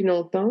écrire depuis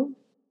longtemps.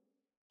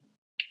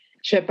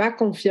 je fais pas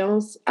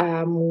confiance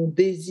à mon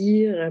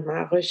désir, à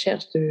ma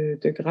recherche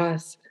de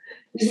grâce.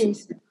 Mhm.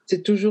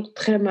 C'est toujours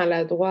très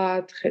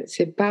maladroit,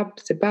 c'est pas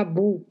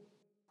beau.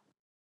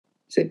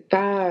 C'est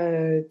pas,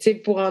 tu sais,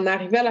 pour en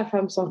arriver à La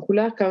femme sans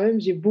couleur, quand même,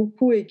 j'ai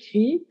beaucoup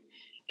écrit.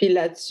 Puis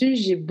là-dessus,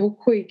 j'ai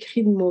beaucoup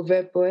écrit de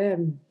mauvais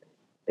poèmes.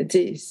 Tu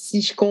sais,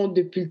 si je compte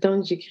depuis le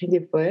temps que j'écris des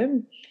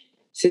poèmes,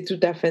 c'est tout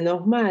à fait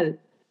normal.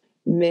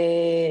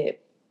 Mais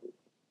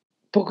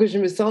pour que je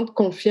me sente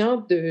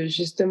confiante de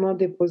justement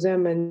déposer un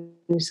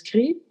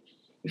manuscrit,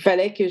 il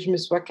fallait que je me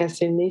sois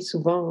cassé le nez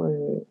souvent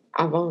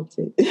avant,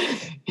 tu sais.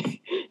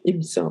 Il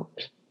me semble.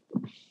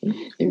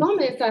 Non,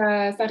 mais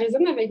ça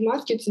résonne avec moi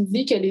ce que tu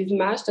dis, que les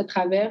images te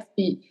traversent.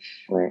 Puis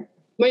Ouais.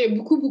 moi, il y a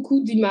beaucoup,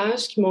 beaucoup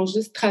d'images qui m'ont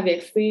juste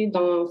traversée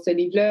dans ce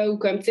livre-là, ou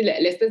comme, tu sais,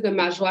 l'espèce de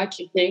ma joie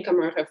qui vient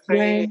comme un refrain,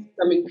 Ouais.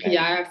 comme une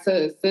prière.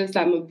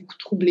 Ça m'a beaucoup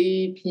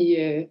troublée.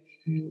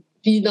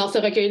 Puis dans ce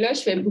recueil-là,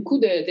 je fais beaucoup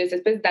des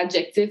espèces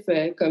d'adjectifs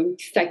comme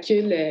qui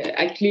s'acculent,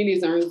 acculés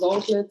les uns aux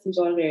autres. Là, tu sais,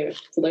 genre,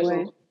 faudrait que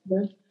j'en trouve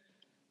là.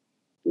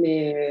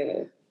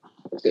 Mais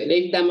parce que là,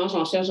 évidemment,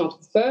 j'en cherche, j'en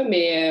trouve pas.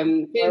 Mais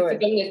c'est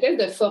comme une espèce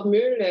de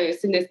formule,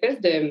 c'est une espèce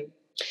de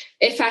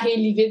effaré,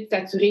 livide,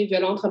 saturé,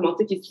 violente,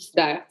 romantique et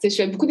suicidaire. Tu sais, je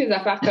fais beaucoup des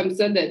affaires comme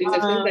ça, des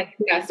espèces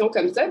d'accumulations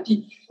comme ça.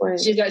 Puis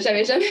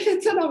j'avais jamais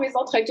fait ça dans mes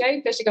autres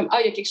recueils. Puis j'étais comme,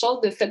 il y a quelque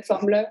chose de cette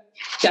forme-là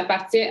qui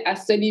appartient à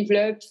ce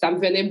livre-là. Puis ça me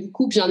venait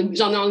beaucoup. Puis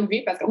j'en ai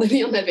enlevé parce qu'il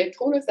y en avait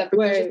trop. Là, ça peut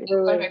pas juste être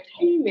un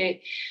recueil.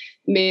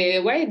 Mais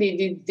ouais,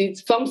 des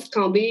formes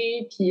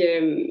scandées. Puis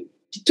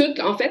tout,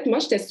 en fait, moi,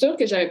 j'étais sûre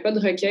que j'avais pas de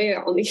recueil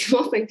en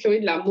écrivant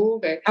Sainte-Chloé de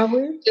l'amour. Ah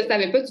oui? Je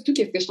savais pas du tout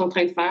qu'est-ce que je suis en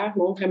train de faire.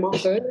 Non, vraiment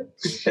pas.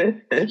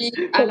 Puis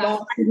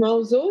Comparativement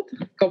aux autres?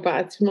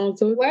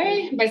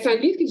 Oui, ben, c'est un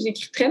livre que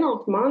j'écris très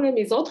lentement. Là.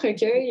 Mes autres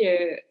recueils,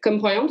 comme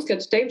Royaume du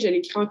Scotch Tape, je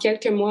l'écris en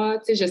quelques mois.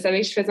 Tu sais, je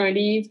savais que je faisais un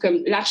livre.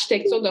 Comme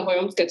l'architecture de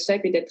Royaume du Scotch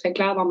Tape était très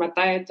claire dans ma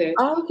tête.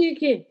 Ah, OK.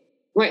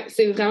 Oui,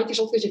 c'est vraiment quelque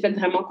chose que j'ai fait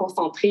vraiment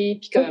concentré.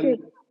 Puis comme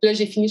là,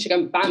 j'ai fini, je suis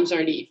comme, bam, j'ai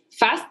un livre.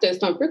 Fast,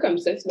 c'est un peu comme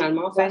ça,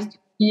 finalement. Fast,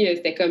 puis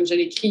c'était comme, je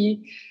l'écris.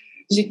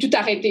 J'ai tout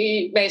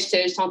arrêté. Ben,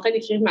 j'étais en train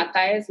d'écrire ma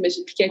thèse, mais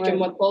j'ai pris quelques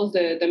mois de pause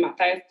de ma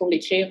thèse pour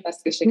l'écrire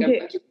parce que j'étais comme,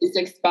 c'est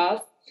ça qui se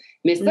passe.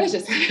 Mais ça, je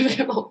savais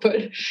vraiment pas.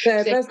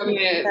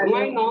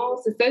 Non,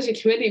 c'est ça,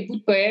 j'écrivais des bouts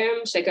de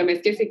poèmes. J'étais comme,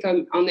 est-ce que c'est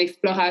comme en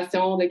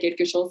exploration de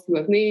quelque chose qui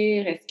va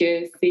venir? Est-ce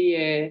que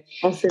c'est...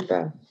 On sait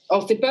pas.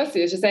 On sait pas,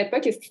 je savais pas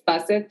qu'est-ce qui se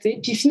passait, tu sais.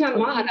 Puis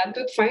finalement, à la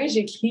toute fin,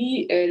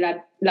 j'écris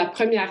la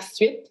première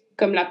suite.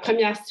 Comme la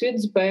première suite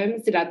du poème,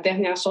 c'est la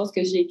dernière chose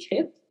que j'ai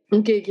écrite.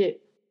 OK. Et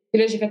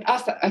là, j'ai fait,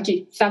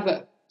 ça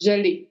va, je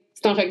l'ai.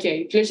 C'est un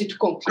recueil. Puis là, j'ai tout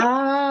compris.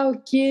 Ah,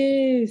 OK.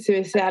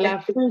 C'est à la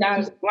fin.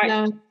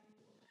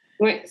 Oui,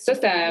 ouais.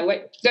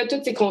 Puis là,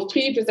 tout s'est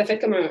construit, puis ça fait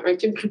comme un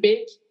cube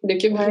Rubik. Le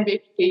cube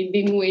Rubik est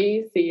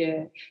dénoué,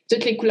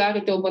 toutes les couleurs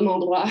étaient au bon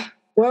endroit.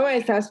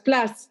 Ouais, ça se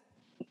place.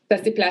 Ça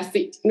s'est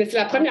placé. Mais c'est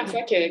la première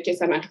fois que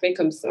ça m'arrivait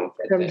comme ça, en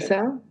fait. Comme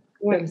ça?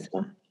 Ouais. Comme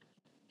ça.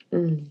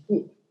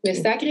 Mais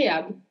c'est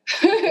agréable.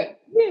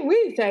 Oui,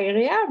 c'est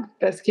agréable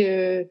parce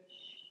que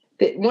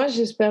moi,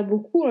 j'espère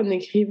beaucoup en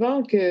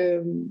écrivant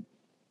que, tu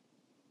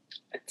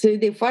sais,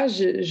 des fois,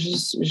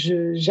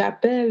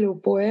 j'appelle au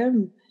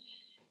poème,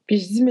 puis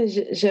je dis, mais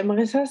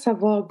j'aimerais ça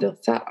savoir dire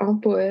ça en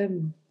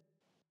poème.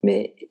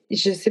 Mais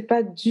je ne sais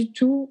pas du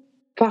tout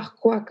par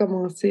quoi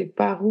commencer,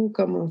 par où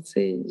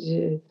commencer.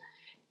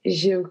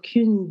 J'ai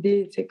aucune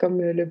idée. C'est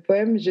comme le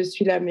poème Je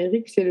suis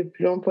l'Amérique, c'est le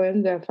plus long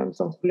poème de La femme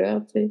sans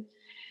couleur, tu sais.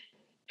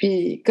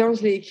 Puis quand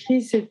je l'ai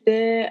écrit,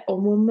 c'était au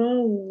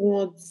moment où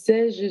on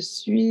disait je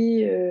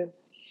suis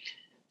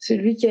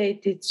celui qui a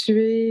été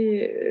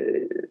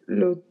tué,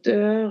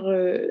 l'auteur,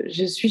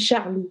 je suis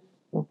Charlie.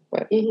 Bon,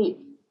 ouais.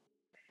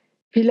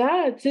 Puis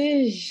là,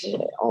 tu sais,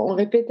 on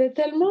répétait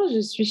tellement je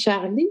suis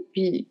Charlie,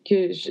 puis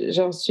que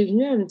j'en suis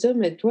venue à me dire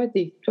mais toi,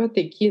 t'es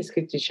qui? Est-ce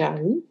que t'es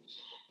Charlie?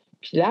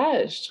 Puis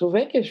là, je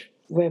trouvais que je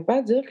pouvais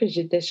pas dire que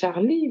j'étais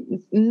Charlie.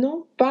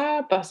 Non,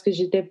 pas parce que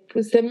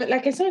la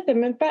question était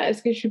même pas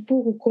est-ce que je suis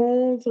pour ou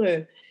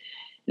contre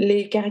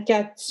les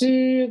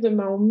caricatures de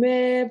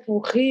Mahomet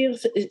pour rire.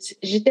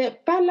 J'étais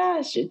pas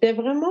là. J'étais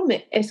vraiment,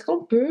 mais est-ce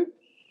qu'on peut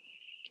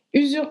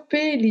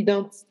usurper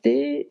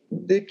l'identité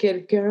de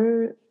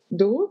quelqu'un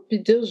d'autre puis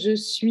dire je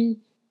suis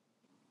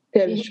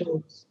telle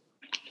chose?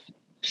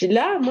 Puis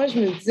là, moi, je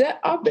me disais,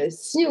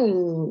 si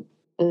on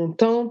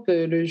tente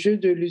le jeu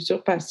de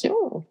l'usurpation,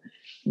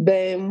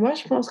 ben moi,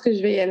 je pense que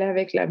je vais y aller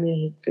avec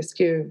l'Amérique parce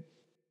que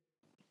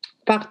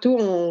partout,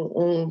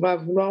 on va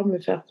vouloir me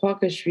faire croire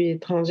que je suis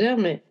étrangère,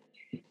 mais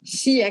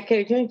s'il y a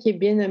quelqu'un qui est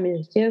bien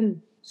américaine,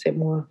 c'est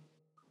moi.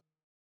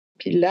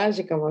 Puis là,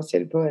 j'ai commencé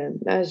le poème.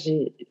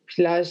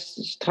 Puis là,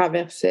 je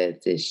traversais,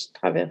 je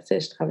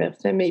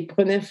traversais, mais il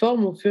prenait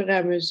forme au fur et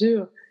à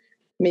mesure.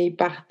 Mais il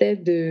partait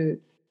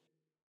de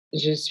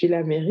je suis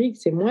l'Amérique,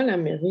 c'est moi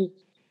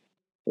l'Amérique.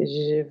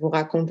 Je vous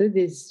racontais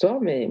des histoires,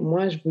 mais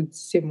moi, je vous dis,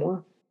 c'est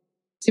moi.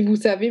 Si vous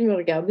savez me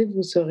regarder,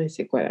 vous saurez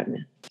c'est quoi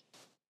l'Amérique.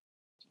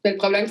 Le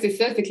problème, c'est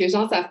ça, c'est que les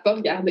gens ne savent pas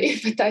regarder,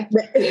 peut-être.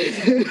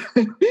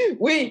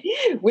 Oui,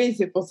 oui,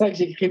 c'est pour ça que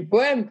j'écris le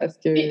poème, parce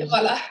que... Et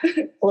voilà.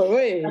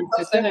 Oui,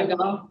 c'est ça.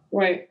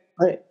 Oui.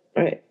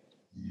 Oui.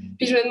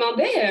 Puis je me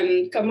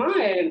demandais comment,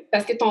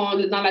 parce que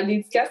dans la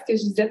dédicace que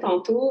je disais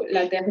tantôt,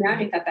 la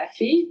dernière est à ta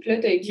fille, puis là,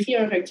 tu as écrit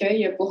un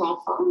recueil pour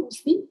enfants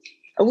aussi.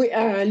 Oui,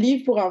 un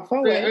livre pour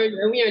enfants, oui.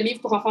 Oui, un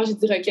livre pour enfants, j'ai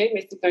dit recueil,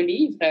 mais c'est un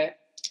livre.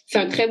 C'est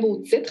un très beau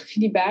titre,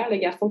 Philibert, le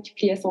garçon qui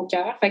pliait son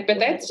cœur. Fait que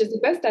peut-être, je ne sais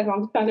pas si tu avais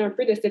envie de parler un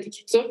peu de cette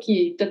écriture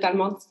qui est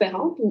totalement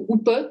différente ou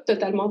pas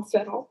totalement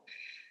différente.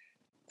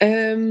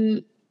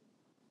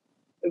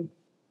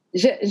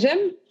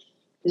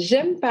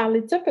 J'aime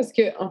parler de ça parce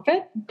que, en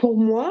fait, pour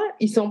moi,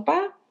 ils sont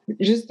pas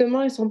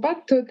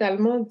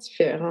totalement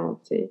différents.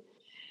 T'sais.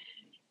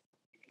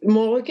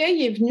 Mon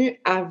recueil est venu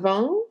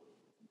avant,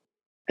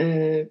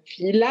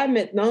 puis là,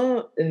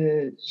 maintenant,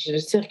 je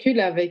circule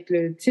avec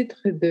le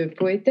titre de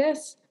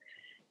poétesse,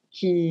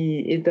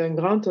 qui est un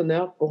grand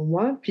honneur pour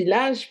moi. Puis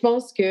là, je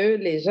pense que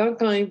les gens,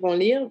 quand ils vont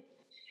lire,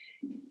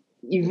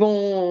 ils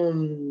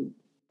vont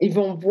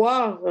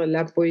voir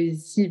la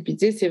poésie. Puis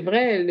tu sais, c'est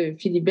vrai, le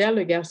Philibert,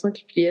 le garçon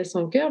qui pliait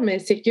son cœur, mais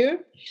c'est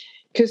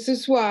que ce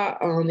soit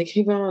en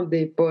écrivant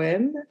des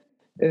poèmes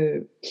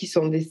qui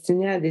sont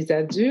destinés à des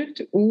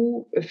adultes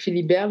ou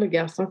Philibert, le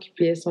garçon qui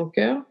pliait son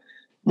cœur,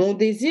 mon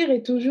désir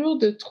est toujours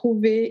de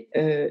trouver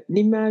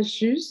l'image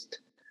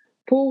juste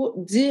pour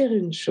dire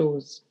une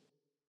chose.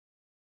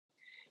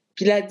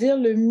 Puis la dire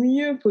le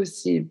mieux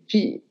possible.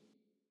 Puis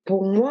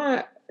pour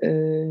moi,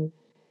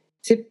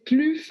 c'est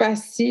plus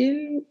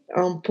facile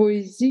en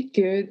poésie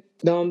que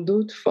dans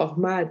d'autres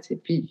formats. Et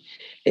puis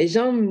les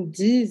gens me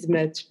disent,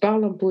 mais tu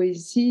parles en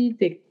poésie,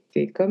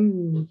 t'es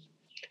comme...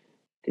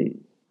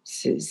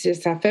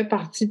 ça fait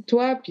partie de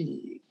toi.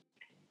 Puis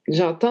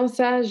j'entends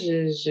ça,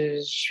 je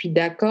suis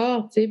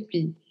d'accord, tu sais.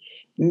 Puis,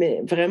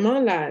 mais vraiment,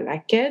 la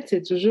quête,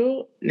 c'est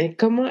toujours, mais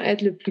comment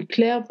être le plus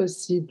clair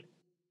possible?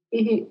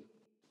 Mm-hmm.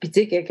 Puis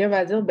tu sais, quelqu'un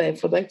va dire, ben il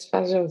faudrait que tu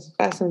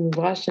fasses un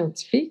ouvrage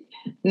scientifique.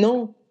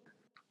 Non.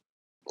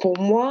 Pour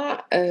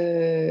moi,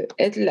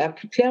 être la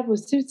plus claire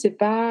possible, c'est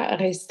pas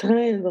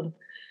restreindre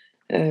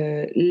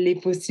les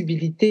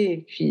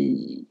possibilités.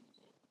 Puis,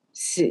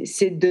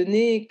 c'est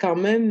donner quand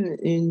même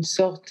une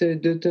sorte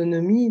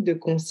d'autonomie, de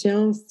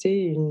conscience, tu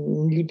sais,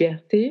 une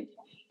liberté.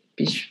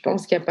 Puis, je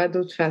pense qu'il n'y a pas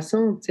d'autre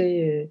façon, tu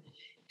sais.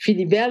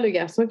 Philibert, le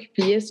garçon qui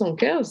pliait son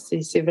cœur,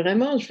 c'est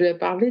vraiment, je voulais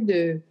parler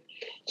de...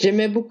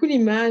 J'aimais beaucoup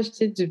l'image, tu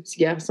sais, du petit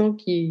garçon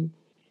qui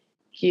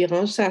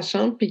range sa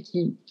chambre, puis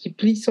qui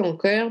plie son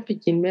cœur, puis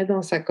qui le met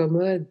dans sa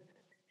commode.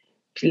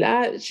 Puis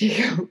là, j'ai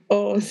comme,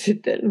 oh,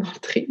 c'est tellement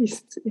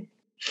triste.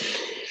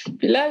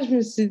 Puis là, je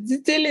me suis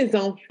dit, tu sais, les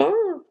enfants,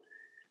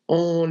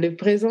 on les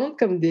présente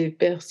comme des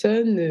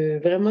personnes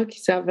vraiment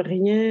qui savent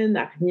rien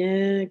à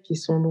rien, qui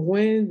sont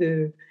loin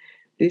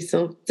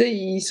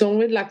ils sont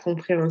loin de la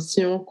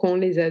compréhension qu'ont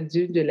les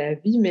adultes de la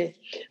vie. Mais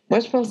moi,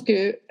 je pense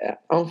que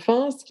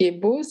enfant, ce qui est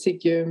beau, c'est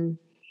que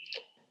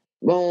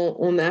bon,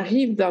 on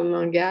arrive dans le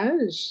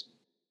langage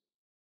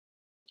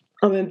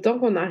en même temps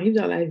qu'on arrive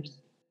dans la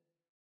vie.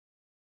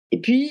 Et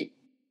puis,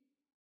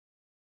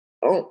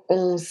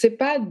 on ne sait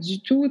pas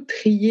du tout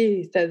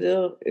trier,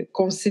 c'est-à-dire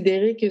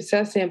considérer que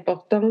ça, c'est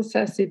important,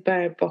 ça, c'est pas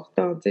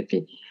important. Tu sais.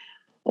 Puis,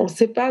 on ne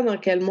sait pas dans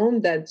quel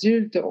monde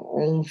d'adulte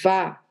on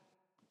va.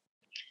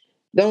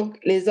 Donc,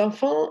 les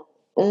enfants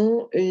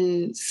ont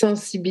une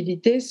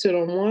sensibilité,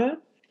 selon moi,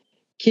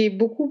 qui est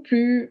beaucoup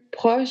plus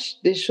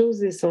proche des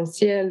choses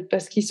essentielles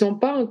parce qu'ils ne sont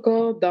pas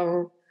encore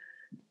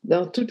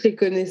dans toutes les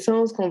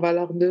connaissances qu'on va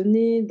leur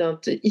donner.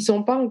 Ils ne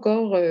sont pas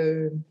encore,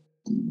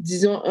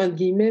 disons, entre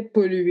guillemets,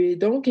 pollués.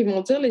 Donc, ils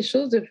vont dire les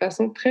choses de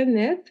façon très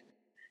nette,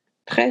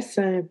 très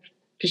simple.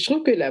 Puis je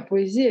trouve que la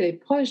poésie, elle est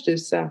proche de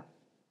ça.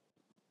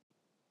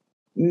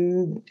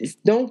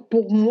 Donc,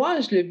 pour moi,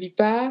 je ne le vis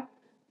pas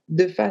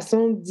de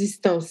façon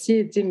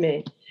distanciée, tu sais,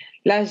 mais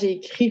là, j'ai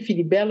écrit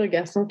Philibert, le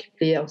garçon qui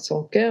pliait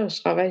son cœur.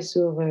 Je travaille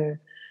sur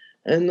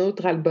un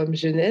autre album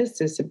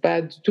jeunesse. Ce n'est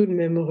pas du tout le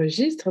même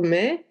registre,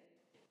 mais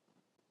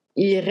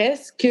il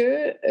reste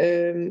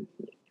que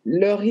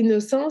leur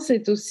innocence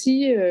est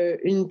aussi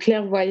une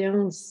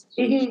clairvoyance,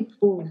 je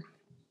trouve.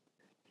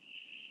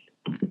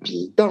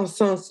 Puis dans ce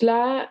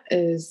sens-là,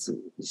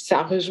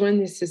 ça rejoint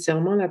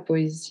nécessairement la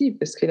poésie,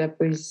 parce que la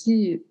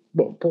poésie,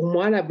 bon, pour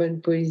moi, la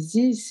bonne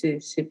poésie,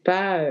 c'est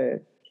pas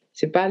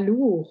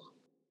lourd,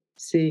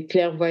 c'est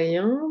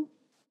clairvoyant,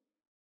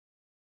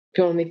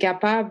 puis on est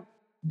capable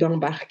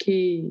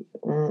d'embarquer,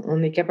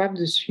 on est capable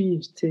de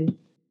suivre, tu sais.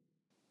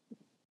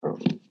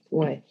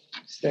 Ouais,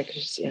 c'est ça que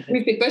je dirais.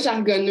 Oui, c'est pas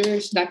jargonneux, je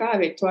suis d'accord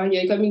avec toi. Il y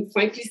a comme une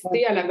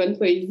simplicité à la bonne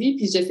poésie,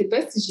 puis je sais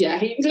pas si j'y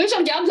arrive. Là, je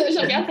regarde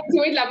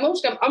Théorie de l'amour,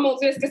 je suis comme, oh mon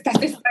Dieu, est-ce que c'est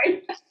assez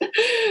simple?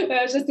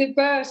 Je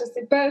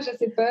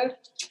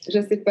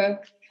sais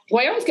pas.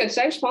 Royaume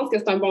Sketchef, je pense que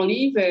c'est un bon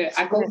livre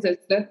à cause de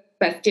ça.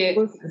 Parce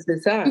que, c'est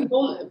ça.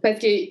 Parce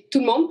que tout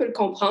le monde peut le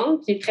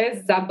comprendre, puis il est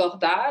très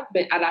abordable,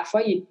 mais à la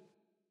fois,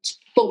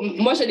 pour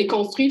moi, je l'ai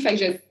construit, fait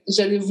que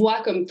je le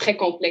vois comme très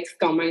complexe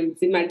quand même,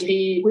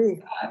 malgré... Oui.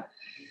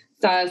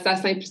 sa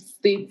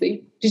simplicité, tu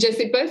sais. Puis je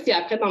sais pas si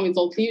après, dans mes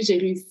autres livres, j'ai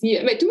réussi...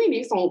 Mais tous mes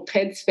livres sont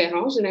très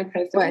différents, j'ai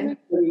l'impression.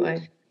 Ouais.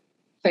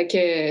 Fait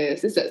que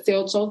c'est ça, c'est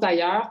autre chose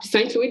d'ailleurs. Puis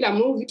Saint-Chloé de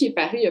l'amour, vu qu'il est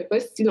paru il n'y a pas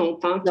si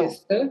longtemps que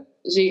ça,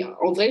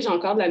 on dirait que j'ai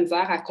encore de la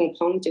misère à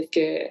comprendre qu'est-ce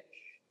que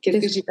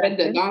j'ai fait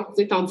dedans.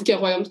 Tu sais, tandis que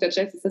Royaume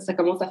Scotchette, c'est ça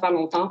commence à faire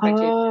longtemps. Fait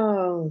que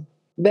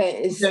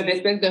j'ai une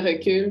espèce de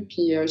recul,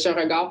 puis j'ai un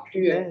regard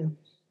plus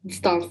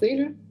distancé.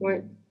 Là.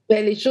 Ouais.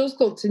 Ben, les choses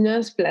continuent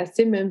à se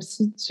placer même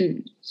si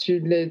tu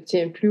ne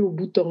tiens plus au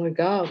bout de ton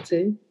regard, tu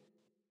sais.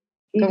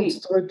 Quand tu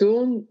te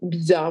retournes,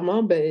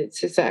 bizarrement, ben,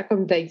 c'est ça,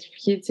 comme tu as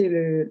expliqué, tu sais,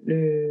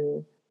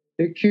 le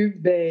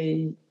cube,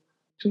 ben,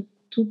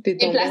 tout est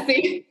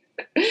placé.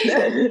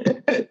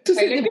 Tout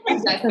le cube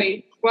est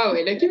placé.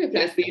 Oui, le cube est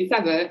placé,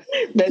 ça va.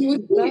 Ben,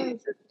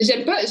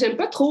 j'aime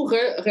pas trop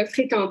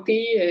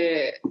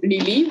refréquenter les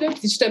livres.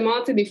 Puis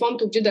justement, des fois, on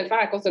est obligé de le faire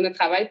à cause de notre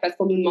travail parce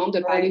qu'on nous demande de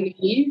parler de nos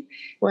livres.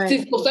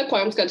 C'est pour ça que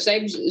Royaume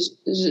Scotchette,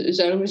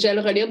 je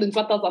le relire d'une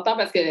fois de temps en temps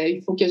parce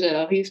qu'il faut que je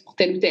le lise pour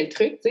tel ou tel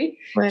truc.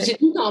 J'ai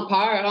tout le temps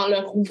peur en le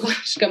rouvrant.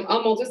 Je suis comme,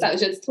 oh mon Dieu,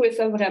 j'ai trouvé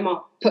ça vraiment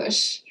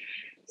poche.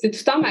 C'est tout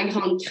le temps ma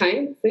grande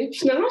crainte. Puis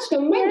finalement, je suis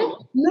comme,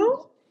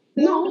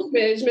 non,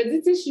 mais je me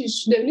dis, tu sais, je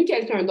suis devenue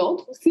quelqu'un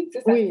d'autre aussi.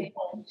 Ça a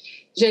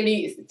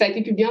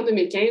été publié en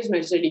 2015,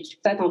 mais je l'ai écrit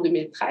peut-être en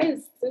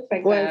 2013.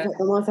 Fait que ça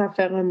commence à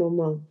faire un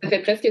moment. Ça fait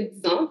presque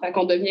 10 ans. Fait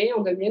qu'on devient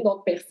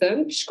d'autres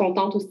personnes. Puis je suis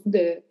contente aussi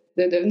de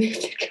devenir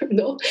quelqu'un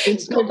d'autre. Je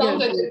suis contente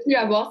de ne plus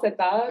avoir cet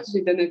âge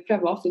et de ne plus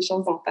avoir ces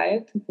choses en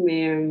tête.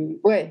 Mais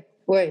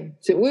oui,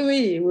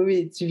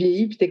 tu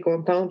vieillis puis tu es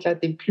contente, là,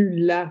 tu n'es plus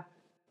là.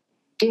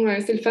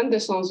 Oui, c'est le fun de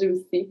changer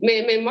aussi.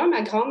 Mais moi,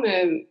 ma grande...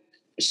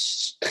 je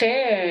suis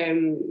très...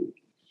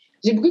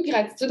 j'ai beaucoup de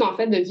gratitude, en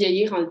fait, de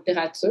vieillir en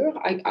littérature,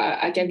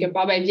 à quelque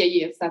part. Ben,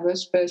 vieillir, ça va,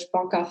 je ne suis pas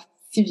encore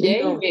si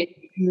vieille,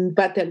 mais...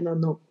 Pas tellement,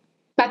 non.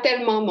 Pas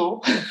tellement, non.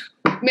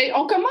 Mais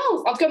on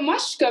commence. En tout cas, moi,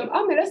 je suis comme,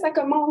 mais là, ça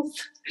commence.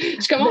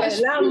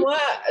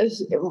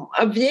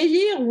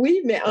 Vieillir,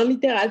 oui, mais en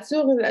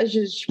littérature, là,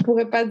 je ne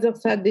pourrais pas dire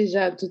ça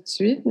déjà tout de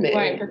suite. Mais...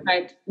 Oui,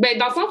 peut-être. Ben,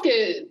 dans le sens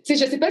que, tu sais,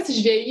 je ne sais pas si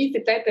je vieillis, c'est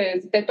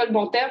peut-être pas le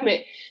bon terme,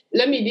 mais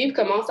là, mes livres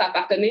commencent à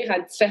appartenir à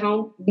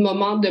différents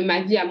moments de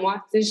ma vie à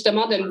moi. Tu sais,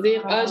 justement, de me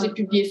dire, j'ai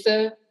publié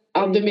ça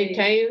en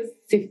 2015,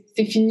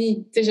 c'est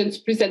fini. Tu sais, je ne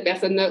suis plus cette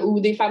personne-là. Ou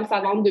des femmes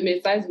savantes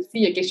 2016 aussi,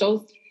 il y a quelque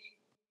chose,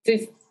 tu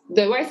sais,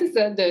 c'est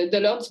ça, de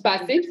l'ordre du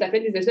passé, puis ça fait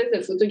des espèces de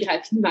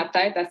photographies de ma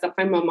tête à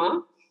certains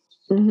moments.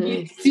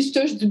 Et si je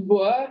touche du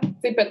bois,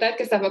 peut-être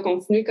que ça va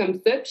continuer comme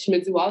ça, puis je me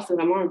dis, wow, c'est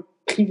vraiment un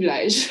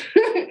privilège.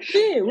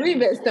 oui,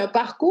 mais c'est un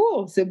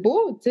parcours, c'est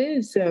beau,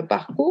 c'est un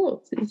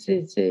parcours.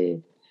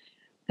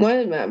 Moi,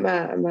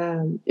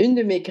 une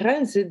de mes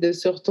craintes, c'est de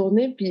se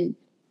retourner, puis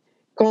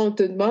quand on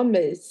te demande,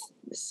 mais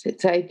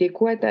ça a été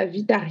quoi ta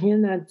vie, t'as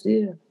rien à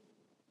dire.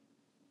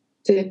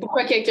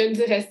 Pourquoi quelqu'un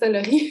dirait ça,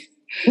 Laurie?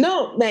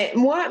 Non, mais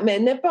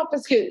n'importe,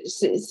 parce que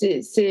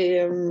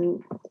c'est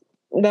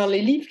dans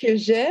les livres que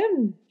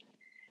j'aime,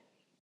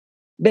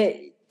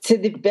 c'est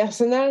des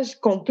personnages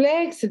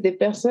complexes, c'est des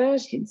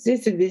personnages qui, ce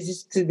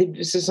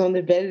sont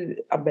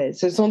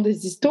ce sont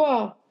des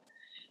histoires.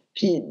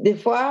 Puis des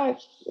fois,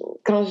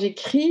 quand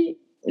j'écris,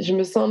 je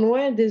me sens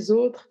loin des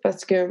autres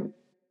parce que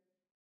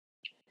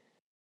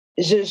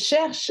je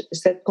cherche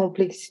cette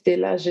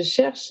complexité-là, je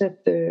cherche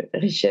cette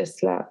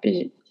richesse-là.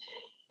 Puis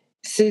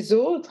ces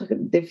autres,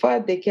 des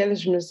fois, desquels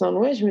je me sens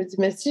loin, je me dis,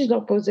 mais si je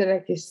leur posais la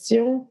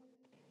question,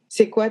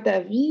 c'est quoi ta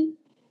vie?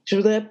 Je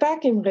voudrais pas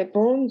qu'ils me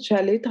répondent, je suis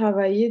allée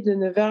travailler de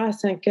 9h à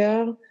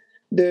 5h,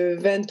 de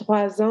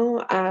 23 ans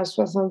à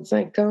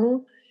 65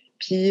 ans,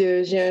 puis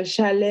j'ai un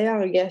chalet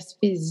en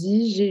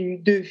Gaspésie, j'ai eu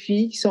 2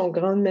 filles qui sont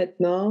grandes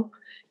maintenant,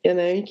 il y en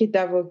a une qui est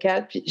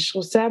avocate, puis je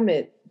trouve ça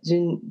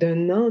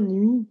d'un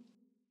ennui.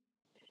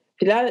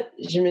 Puis là,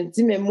 je me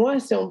dis, mais moi,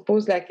 si on me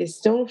pose la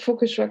question, il faut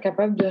que je sois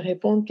capable de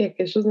répondre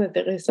quelque chose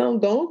d'intéressant.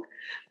 Donc,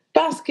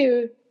 parce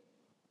que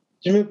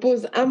je me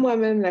pose à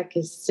moi-même la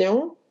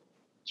question,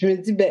 je me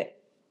dis,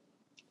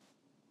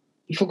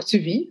 il faut que tu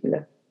vives,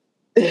 là.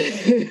 Tu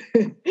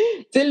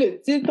sais, le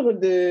titre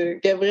de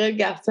Gabriel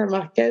Garcia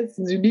Marquez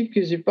du livre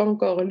que je n'ai pas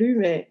encore lu,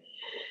 mais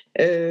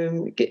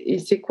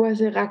c'est quoi?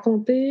 C'est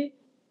raconter,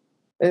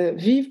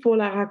 vivre pour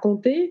la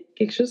raconter,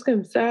 quelque chose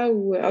comme ça,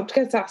 ou en tout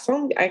cas, ça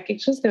ressemble à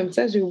quelque chose comme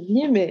ça, j'ai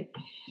oublié, mais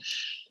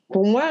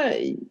pour moi,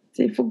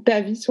 il faut que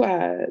ta vie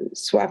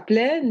soit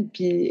pleine,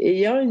 puis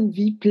ayant une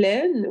vie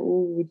pleine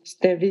où tu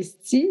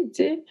t'investis,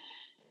 tu sais,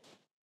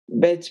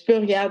 tu peux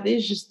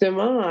regarder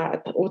justement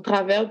au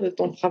travers de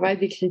ton travail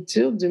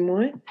d'écriture, du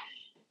moins,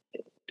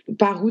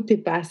 par où tu es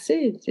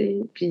passé, tu sais,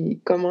 puis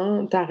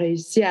comment tu as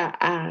réussi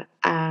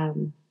à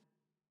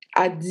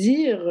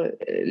dire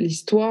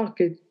l'histoire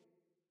que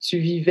tu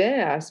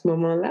vivais à ce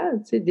moment-là,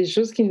 tu sais, des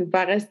choses qui nous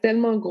paraissent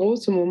tellement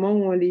grosses au moment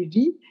où on les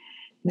vit.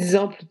 10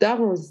 ans plus tard,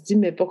 on se dit,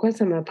 mais pourquoi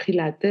ça m'a pris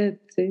la tête,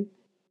 tu sais?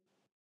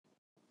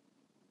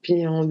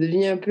 Puis on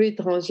devient un peu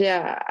étranger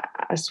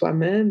à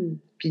soi-même.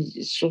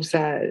 Puis je trouve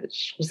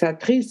ça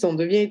triste. On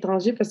devient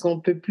étranger parce qu'on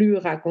ne peut plus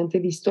raconter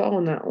l'histoire,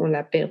 on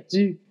l'a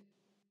perdue.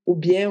 Ou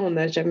bien on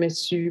n'a jamais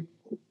su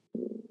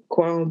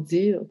quoi en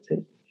dire, tu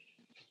sais.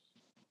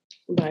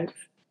 Bref,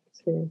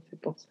 c'est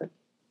pour ça.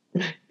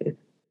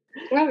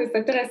 Ouais, mais c'est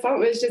intéressant.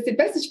 Mais je sais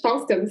pas si je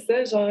pense comme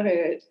ça, genre,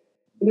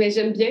 mais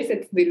j'aime bien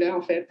cette idée-là,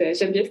 en fait.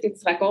 J'aime bien ce que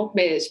tu racontes,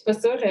 mais je suis pas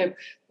sûre,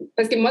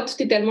 parce que moi,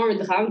 tout est tellement un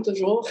drame,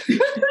 toujours.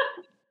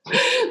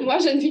 Moi,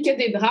 je ne vis que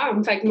des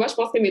drames. Fait que moi, je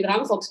pense que mes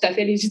drames sont tout à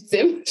fait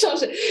légitimes. Genre,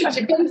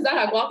 j'ai pas de misère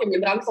à croire que mes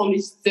drames sont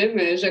légitimes.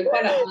 Je crois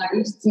à la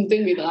légitimité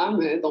de mes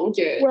drames.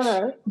 Donc,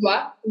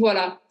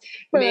 voilà.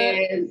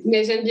 Mais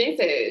j'aime bien,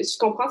 je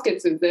comprends ce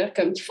que tu veux dire.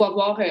 Comme qu'il faut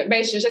avoir.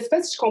 Ben, je sais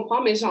pas si je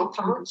comprends, mais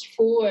j'entends qu'il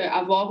faut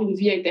avoir une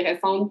vie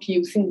intéressante, puis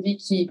aussi une vie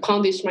qui prend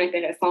des chemins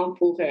intéressants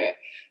pour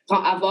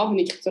avoir une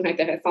écriture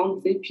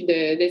intéressante, tu sais, puis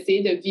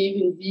d'essayer de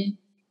vivre une vie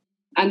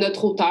à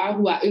notre hauteur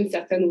ou à une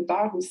certaine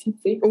hauteur aussi, tu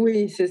sais.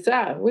 Oui, c'est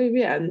ça.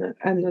 Oui, à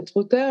notre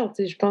hauteur.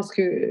 Tu sais, je pense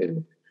que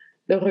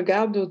le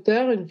regard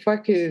d'auteur, une fois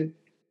qu'il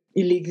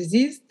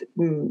existe,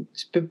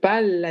 tu peux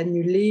pas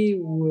l'annuler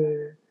ou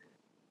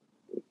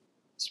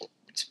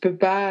tu peux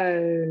pas.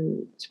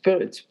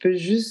 Tu peux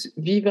juste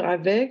vivre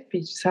avec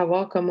puis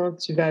savoir comment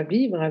tu vas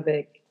vivre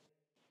avec.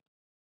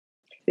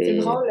 C'est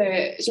drôle,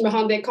 je me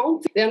rendais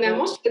compte.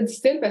 Dernièrement, c'était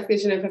difficile parce que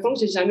j'ai l'impression que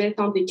j'ai jamais le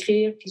temps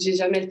d'écrire, puis j'ai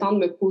jamais le temps de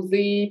me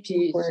poser,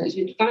 puis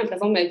j'ai tout le temps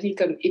l'impression que ma vie est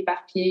comme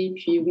éparpillée,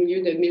 puis au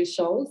milieu de 1000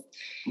 choses.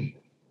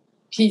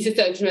 Puis c'est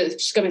ça, je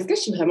suis comme, est-ce que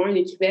je suis vraiment une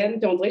écrivaine?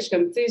 Puis on dirait que je suis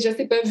comme, tu sais, je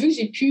sais pas, vu que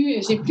j'ai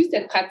plus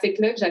cette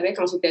pratique-là que j'avais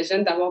quand j'étais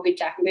jeune d'avoir des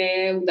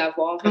carnets ou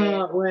d'avoir...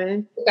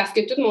 Parce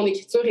que toute mon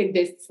écriture est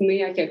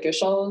destinée à quelque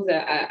chose,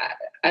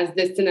 à se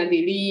destiner à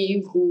des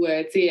livres ou,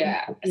 tu sais,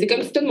 c'est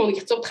comme si toute mon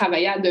écriture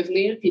travaillait à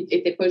devenir puis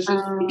n'était pas juste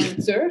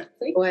l'écriture,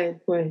 tu sais. Ouais.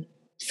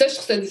 Puis ça, je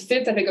trouve ça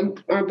difficile, ça fait comme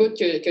un bout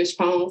que je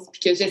pense, puis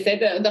que j'essaie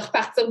de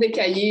repartir des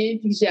cahiers,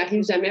 puis que j'y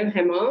arrive jamais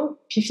vraiment.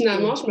 Puis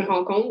finalement, je me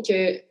rends compte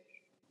que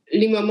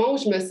les moments où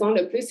je me sens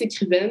le plus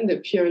écrivaine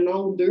depuis 1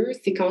 an ou 2,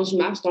 c'est quand je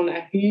marche dans la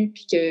rue,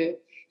 puis que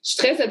je suis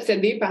très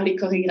obsédée par les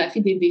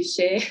chorégraphies des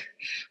déchets,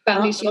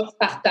 par les choses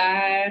par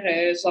terre,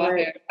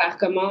 par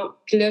comment...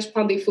 Puis là, je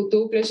prends des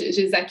photos, puis là,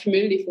 je les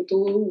accumule, les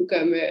photos, ou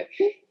comme...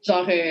 puis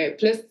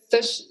là, ça,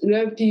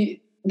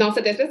 puis dans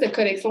cette espèce de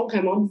collection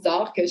vraiment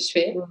bizarre que je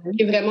fais,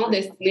 qui est vraiment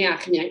destinée à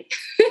rien.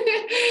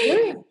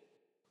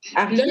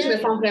 Là, je me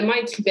sens vraiment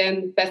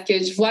écrivaine, parce que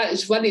je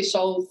vois des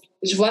choses.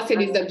 Je vois c'est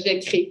les objets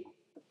créés.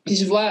 Puis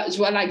je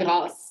vois la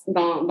grâce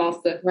dans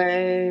ça.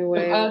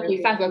 OK,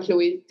 ça va,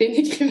 Chloé. T'es une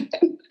écrivaine.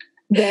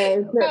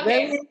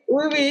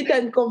 Oui,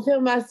 t'as une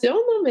confirmation,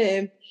 non,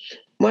 mais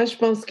moi, je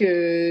pense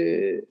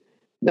que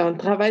dans le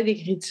travail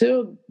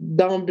d'écriture,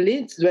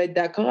 d'emblée, tu dois être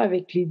d'accord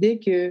avec l'idée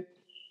que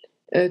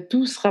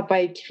tout ne sera pas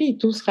écrit,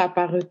 tout ne sera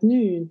pas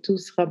retenu, tout ne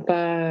sera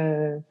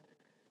pas...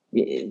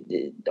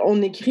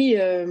 on écrit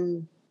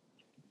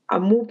à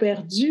mots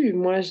perdus.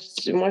 Moi,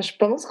 je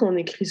pense qu'on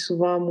écrit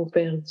souvent à mots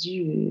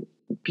perdus.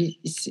 Puis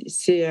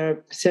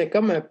c'est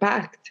comme un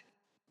pacte.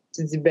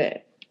 Tu dis,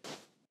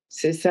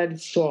 c'est ça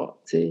l'histoire.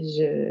 Tu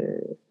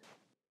sais,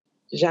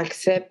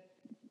 j'accepte,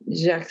 tu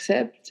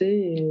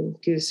sais,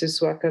 que ce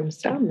soit comme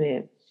ça,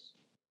 mais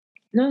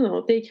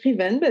non, t'es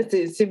écrivaine.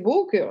 C'est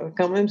beau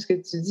quand même ce que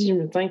tu dis. Je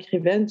me sens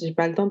écrivaine, j'ai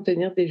pas le temps de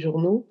tenir des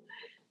journaux,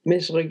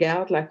 mais je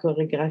regarde la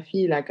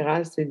chorégraphie, la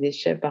grâce des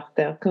déchets par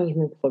terre quand je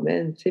me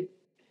promène. Tu sais,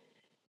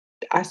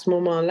 à ce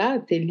moment-là,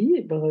 t'es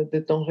libre de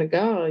ton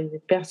regard.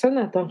 Personne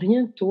n'attend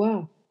rien de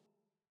toi.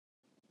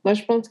 Moi,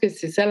 je pense que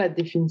c'est ça la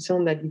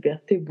définition de la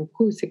liberté,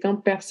 beaucoup. C'est quand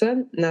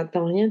personne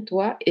n'attend rien de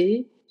toi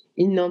et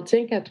il n'en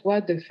tient qu'à toi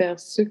de faire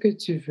ce que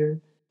tu veux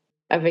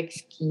avec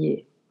ce qui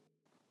est.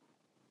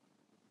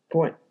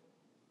 Point.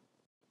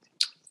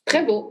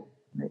 Très beau.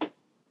 Oui.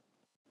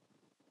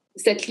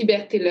 Cette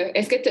liberté-là.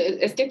 Est-ce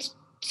que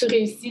tu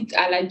réussis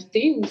à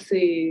l'habiter ou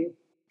c'est...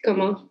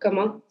 Comment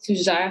tu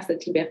gères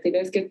cette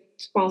liberté-là? Est-ce que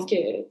tu penses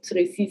que tu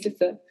réussis, c'est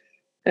ça?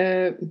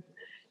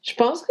 Je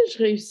pense que je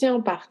réussis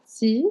en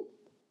partie.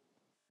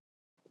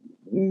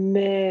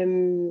 Mais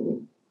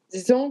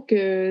disons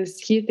que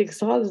ce qui est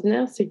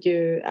extraordinaire, c'est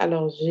que,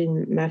 alors, j'ai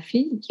ma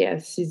fille qui a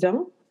 6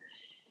 ans,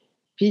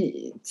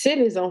 puis, tu sais,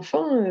 les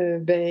enfants,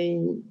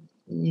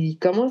 ils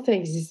commencent à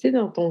exister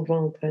dans ton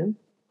ventre, hein.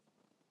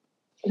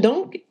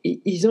 Donc,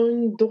 ils ont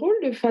une drôle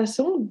de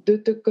façon de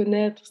te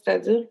connaître,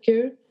 c'est-à-dire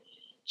que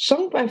je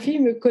sens que ma fille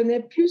me connaît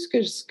plus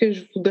que ce que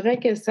je voudrais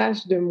qu'elle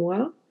sache de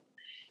moi,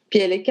 puis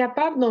elle est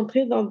capable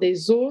d'entrer dans des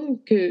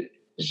zones que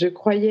je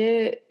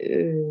croyais...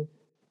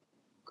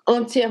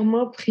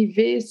 entièrement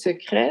privée,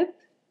 secrète,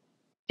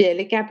 puis elle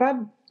est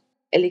capable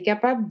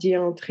d'y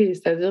entrer.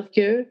 C'est-à-dire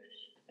que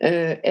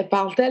elle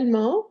parle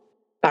tellement,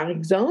 par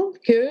exemple,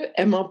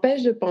 qu'elle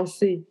m'empêche de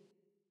penser.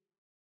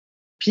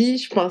 Puis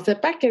je pensais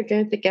pas que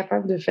quelqu'un était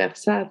capable de faire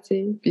ça, tu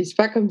sais. Puis c'est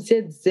pas comme si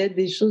elle disait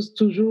des choses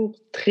toujours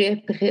très,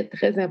 très,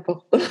 très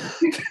importantes.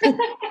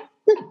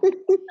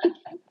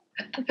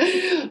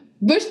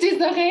 Bouge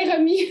tes oreilles,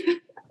 Romy!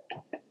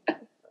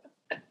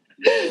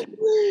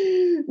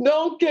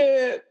 Donc,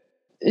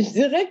 je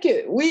dirais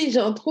que oui,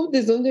 j'en trouve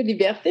des zones de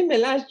liberté, mais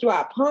là, je dois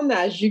apprendre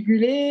à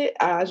jongler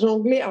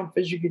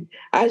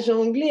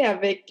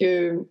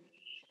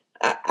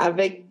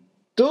avec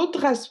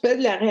d'autres aspects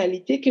de la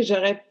réalité que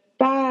j'aurais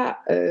pas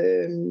pas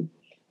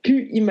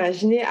pu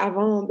imaginer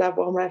avant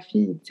d'avoir ma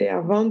fille,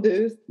 avant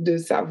de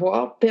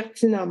savoir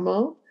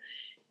pertinemment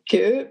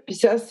que, puis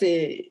ça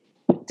c'est,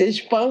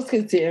 je pense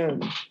que c'est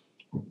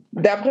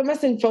d'après moi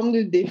c'est une forme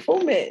de défaut,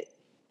 mais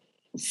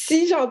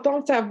si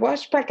j'entends sa voix,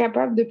 je suis pas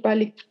capable de pas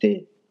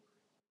l'écouter.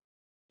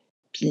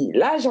 Puis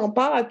là, j'en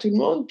parle à tout le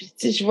monde, puis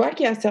je vois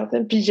qu'il y a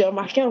certaines, puis j'ai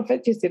remarqué en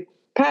fait que c'est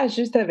pas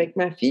juste avec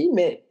ma fille,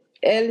 mais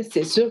elle,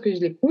 c'est sûr que je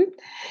l'écoute,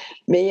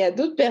 mais il y a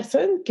d'autres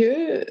personnes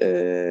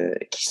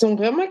qui sont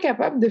vraiment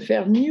capables de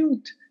faire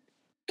mute.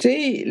 Tu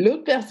sais,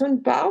 l'autre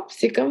personne parle, puis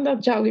c'est comme dans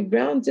Charlie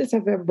Brown, tu sais,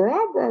 ça fait bra,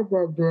 bra,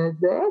 bra, bra,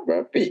 bra,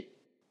 bra, puis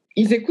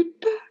ils n'écoutent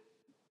pas.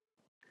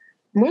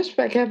 Moi, je suis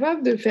pas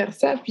capable de faire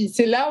ça, puis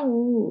c'est là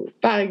où,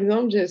 par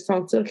exemple, je vais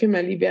sentir que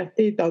ma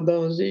liberté est en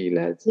danger,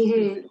 là.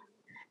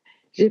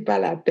 J'ai pas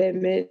la paix,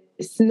 mais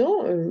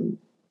sinon,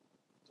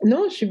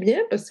 non, je suis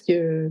bien parce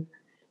que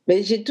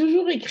j'ai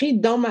toujours écrit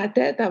dans ma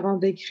tête avant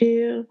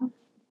d'écrire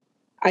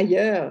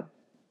ailleurs.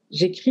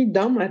 J'écris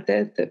dans ma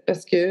tête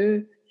parce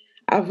que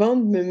avant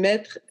de me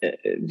mettre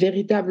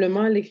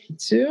véritablement à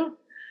l'écriture,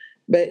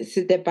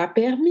 c'était pas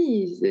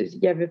permis. Il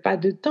n'y avait pas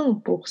de temps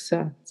pour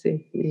ça.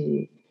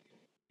 Il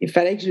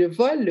fallait que je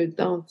vole le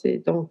temps.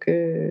 Donc,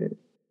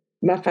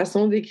 ma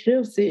façon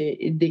d'écrire, c'est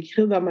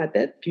d'écrire dans ma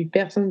tête, puis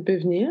personne ne peut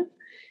venir.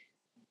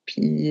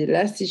 Puis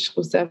là, si je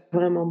trouve ça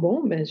vraiment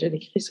bon, je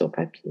l'écris sur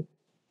papier.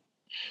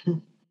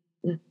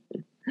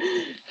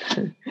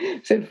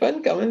 C'est le fun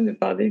quand même de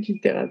parler de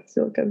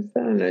littérature comme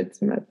ça un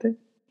lundi matin.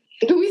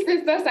 Oui,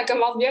 c'est ça. Ça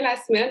commence bien la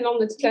semaine. Là,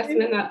 on a toute la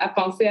semaine à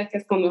penser à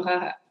ce qu'on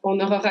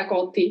aura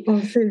raconté.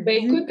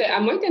 Écoute, à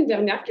moins que tu aies une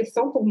dernière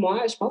question pour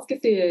moi, je pense que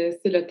c'est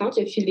le temps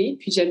qui a filé.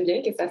 Puis j'aime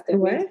bien que ça se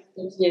termine.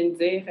 Ce que tu viens de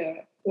dire.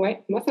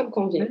 Moi, ça me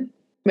convient.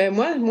 Mais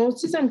moi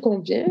aussi, ça me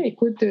convient.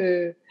 Écoute,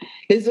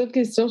 les autres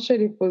questions, je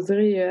les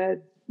poserai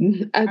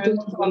à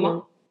d'autres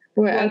moments.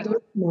 À d'autres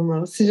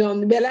moments.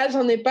 Là,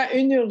 j'en ai pas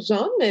une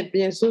urgente, mais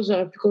bien sûr,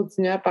 j'aurais pu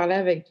continuer à parler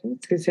avec toi.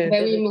 Parce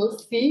que oui, moi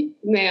aussi,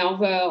 mais on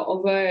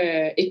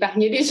va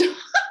épargner les gens.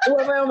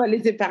 on va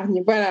les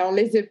épargner. Voilà, on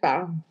les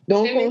épargne.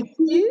 Donc,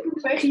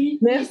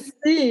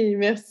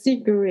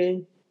 merci,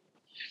 Chloé.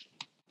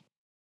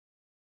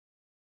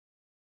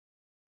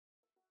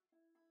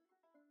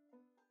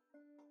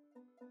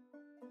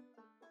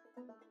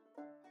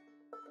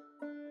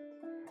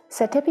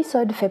 Cet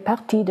épisode fait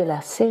partie de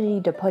la série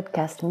de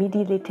podcasts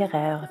Midi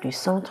littéraire du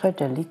Centre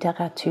de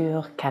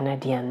littérature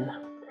canadienne,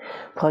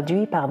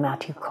 produit par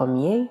Mathieu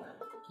Cormier,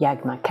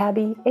 Yag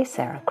Maccabi et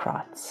Sarah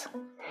Crotts.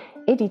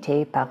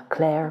 Édité par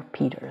Claire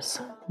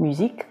Peters.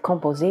 Musique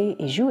composée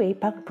et jouée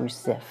par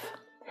Bruce Ziff.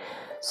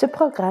 Ce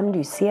programme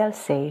du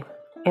CLC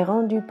est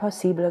rendu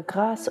possible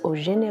grâce au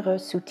généreux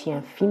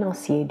soutien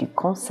financier du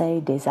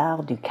Conseil des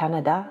arts du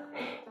Canada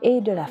et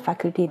de la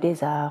Faculté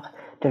des arts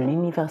de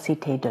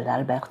l'Université de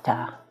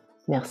l'Alberta.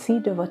 Merci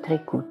de votre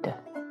écoute.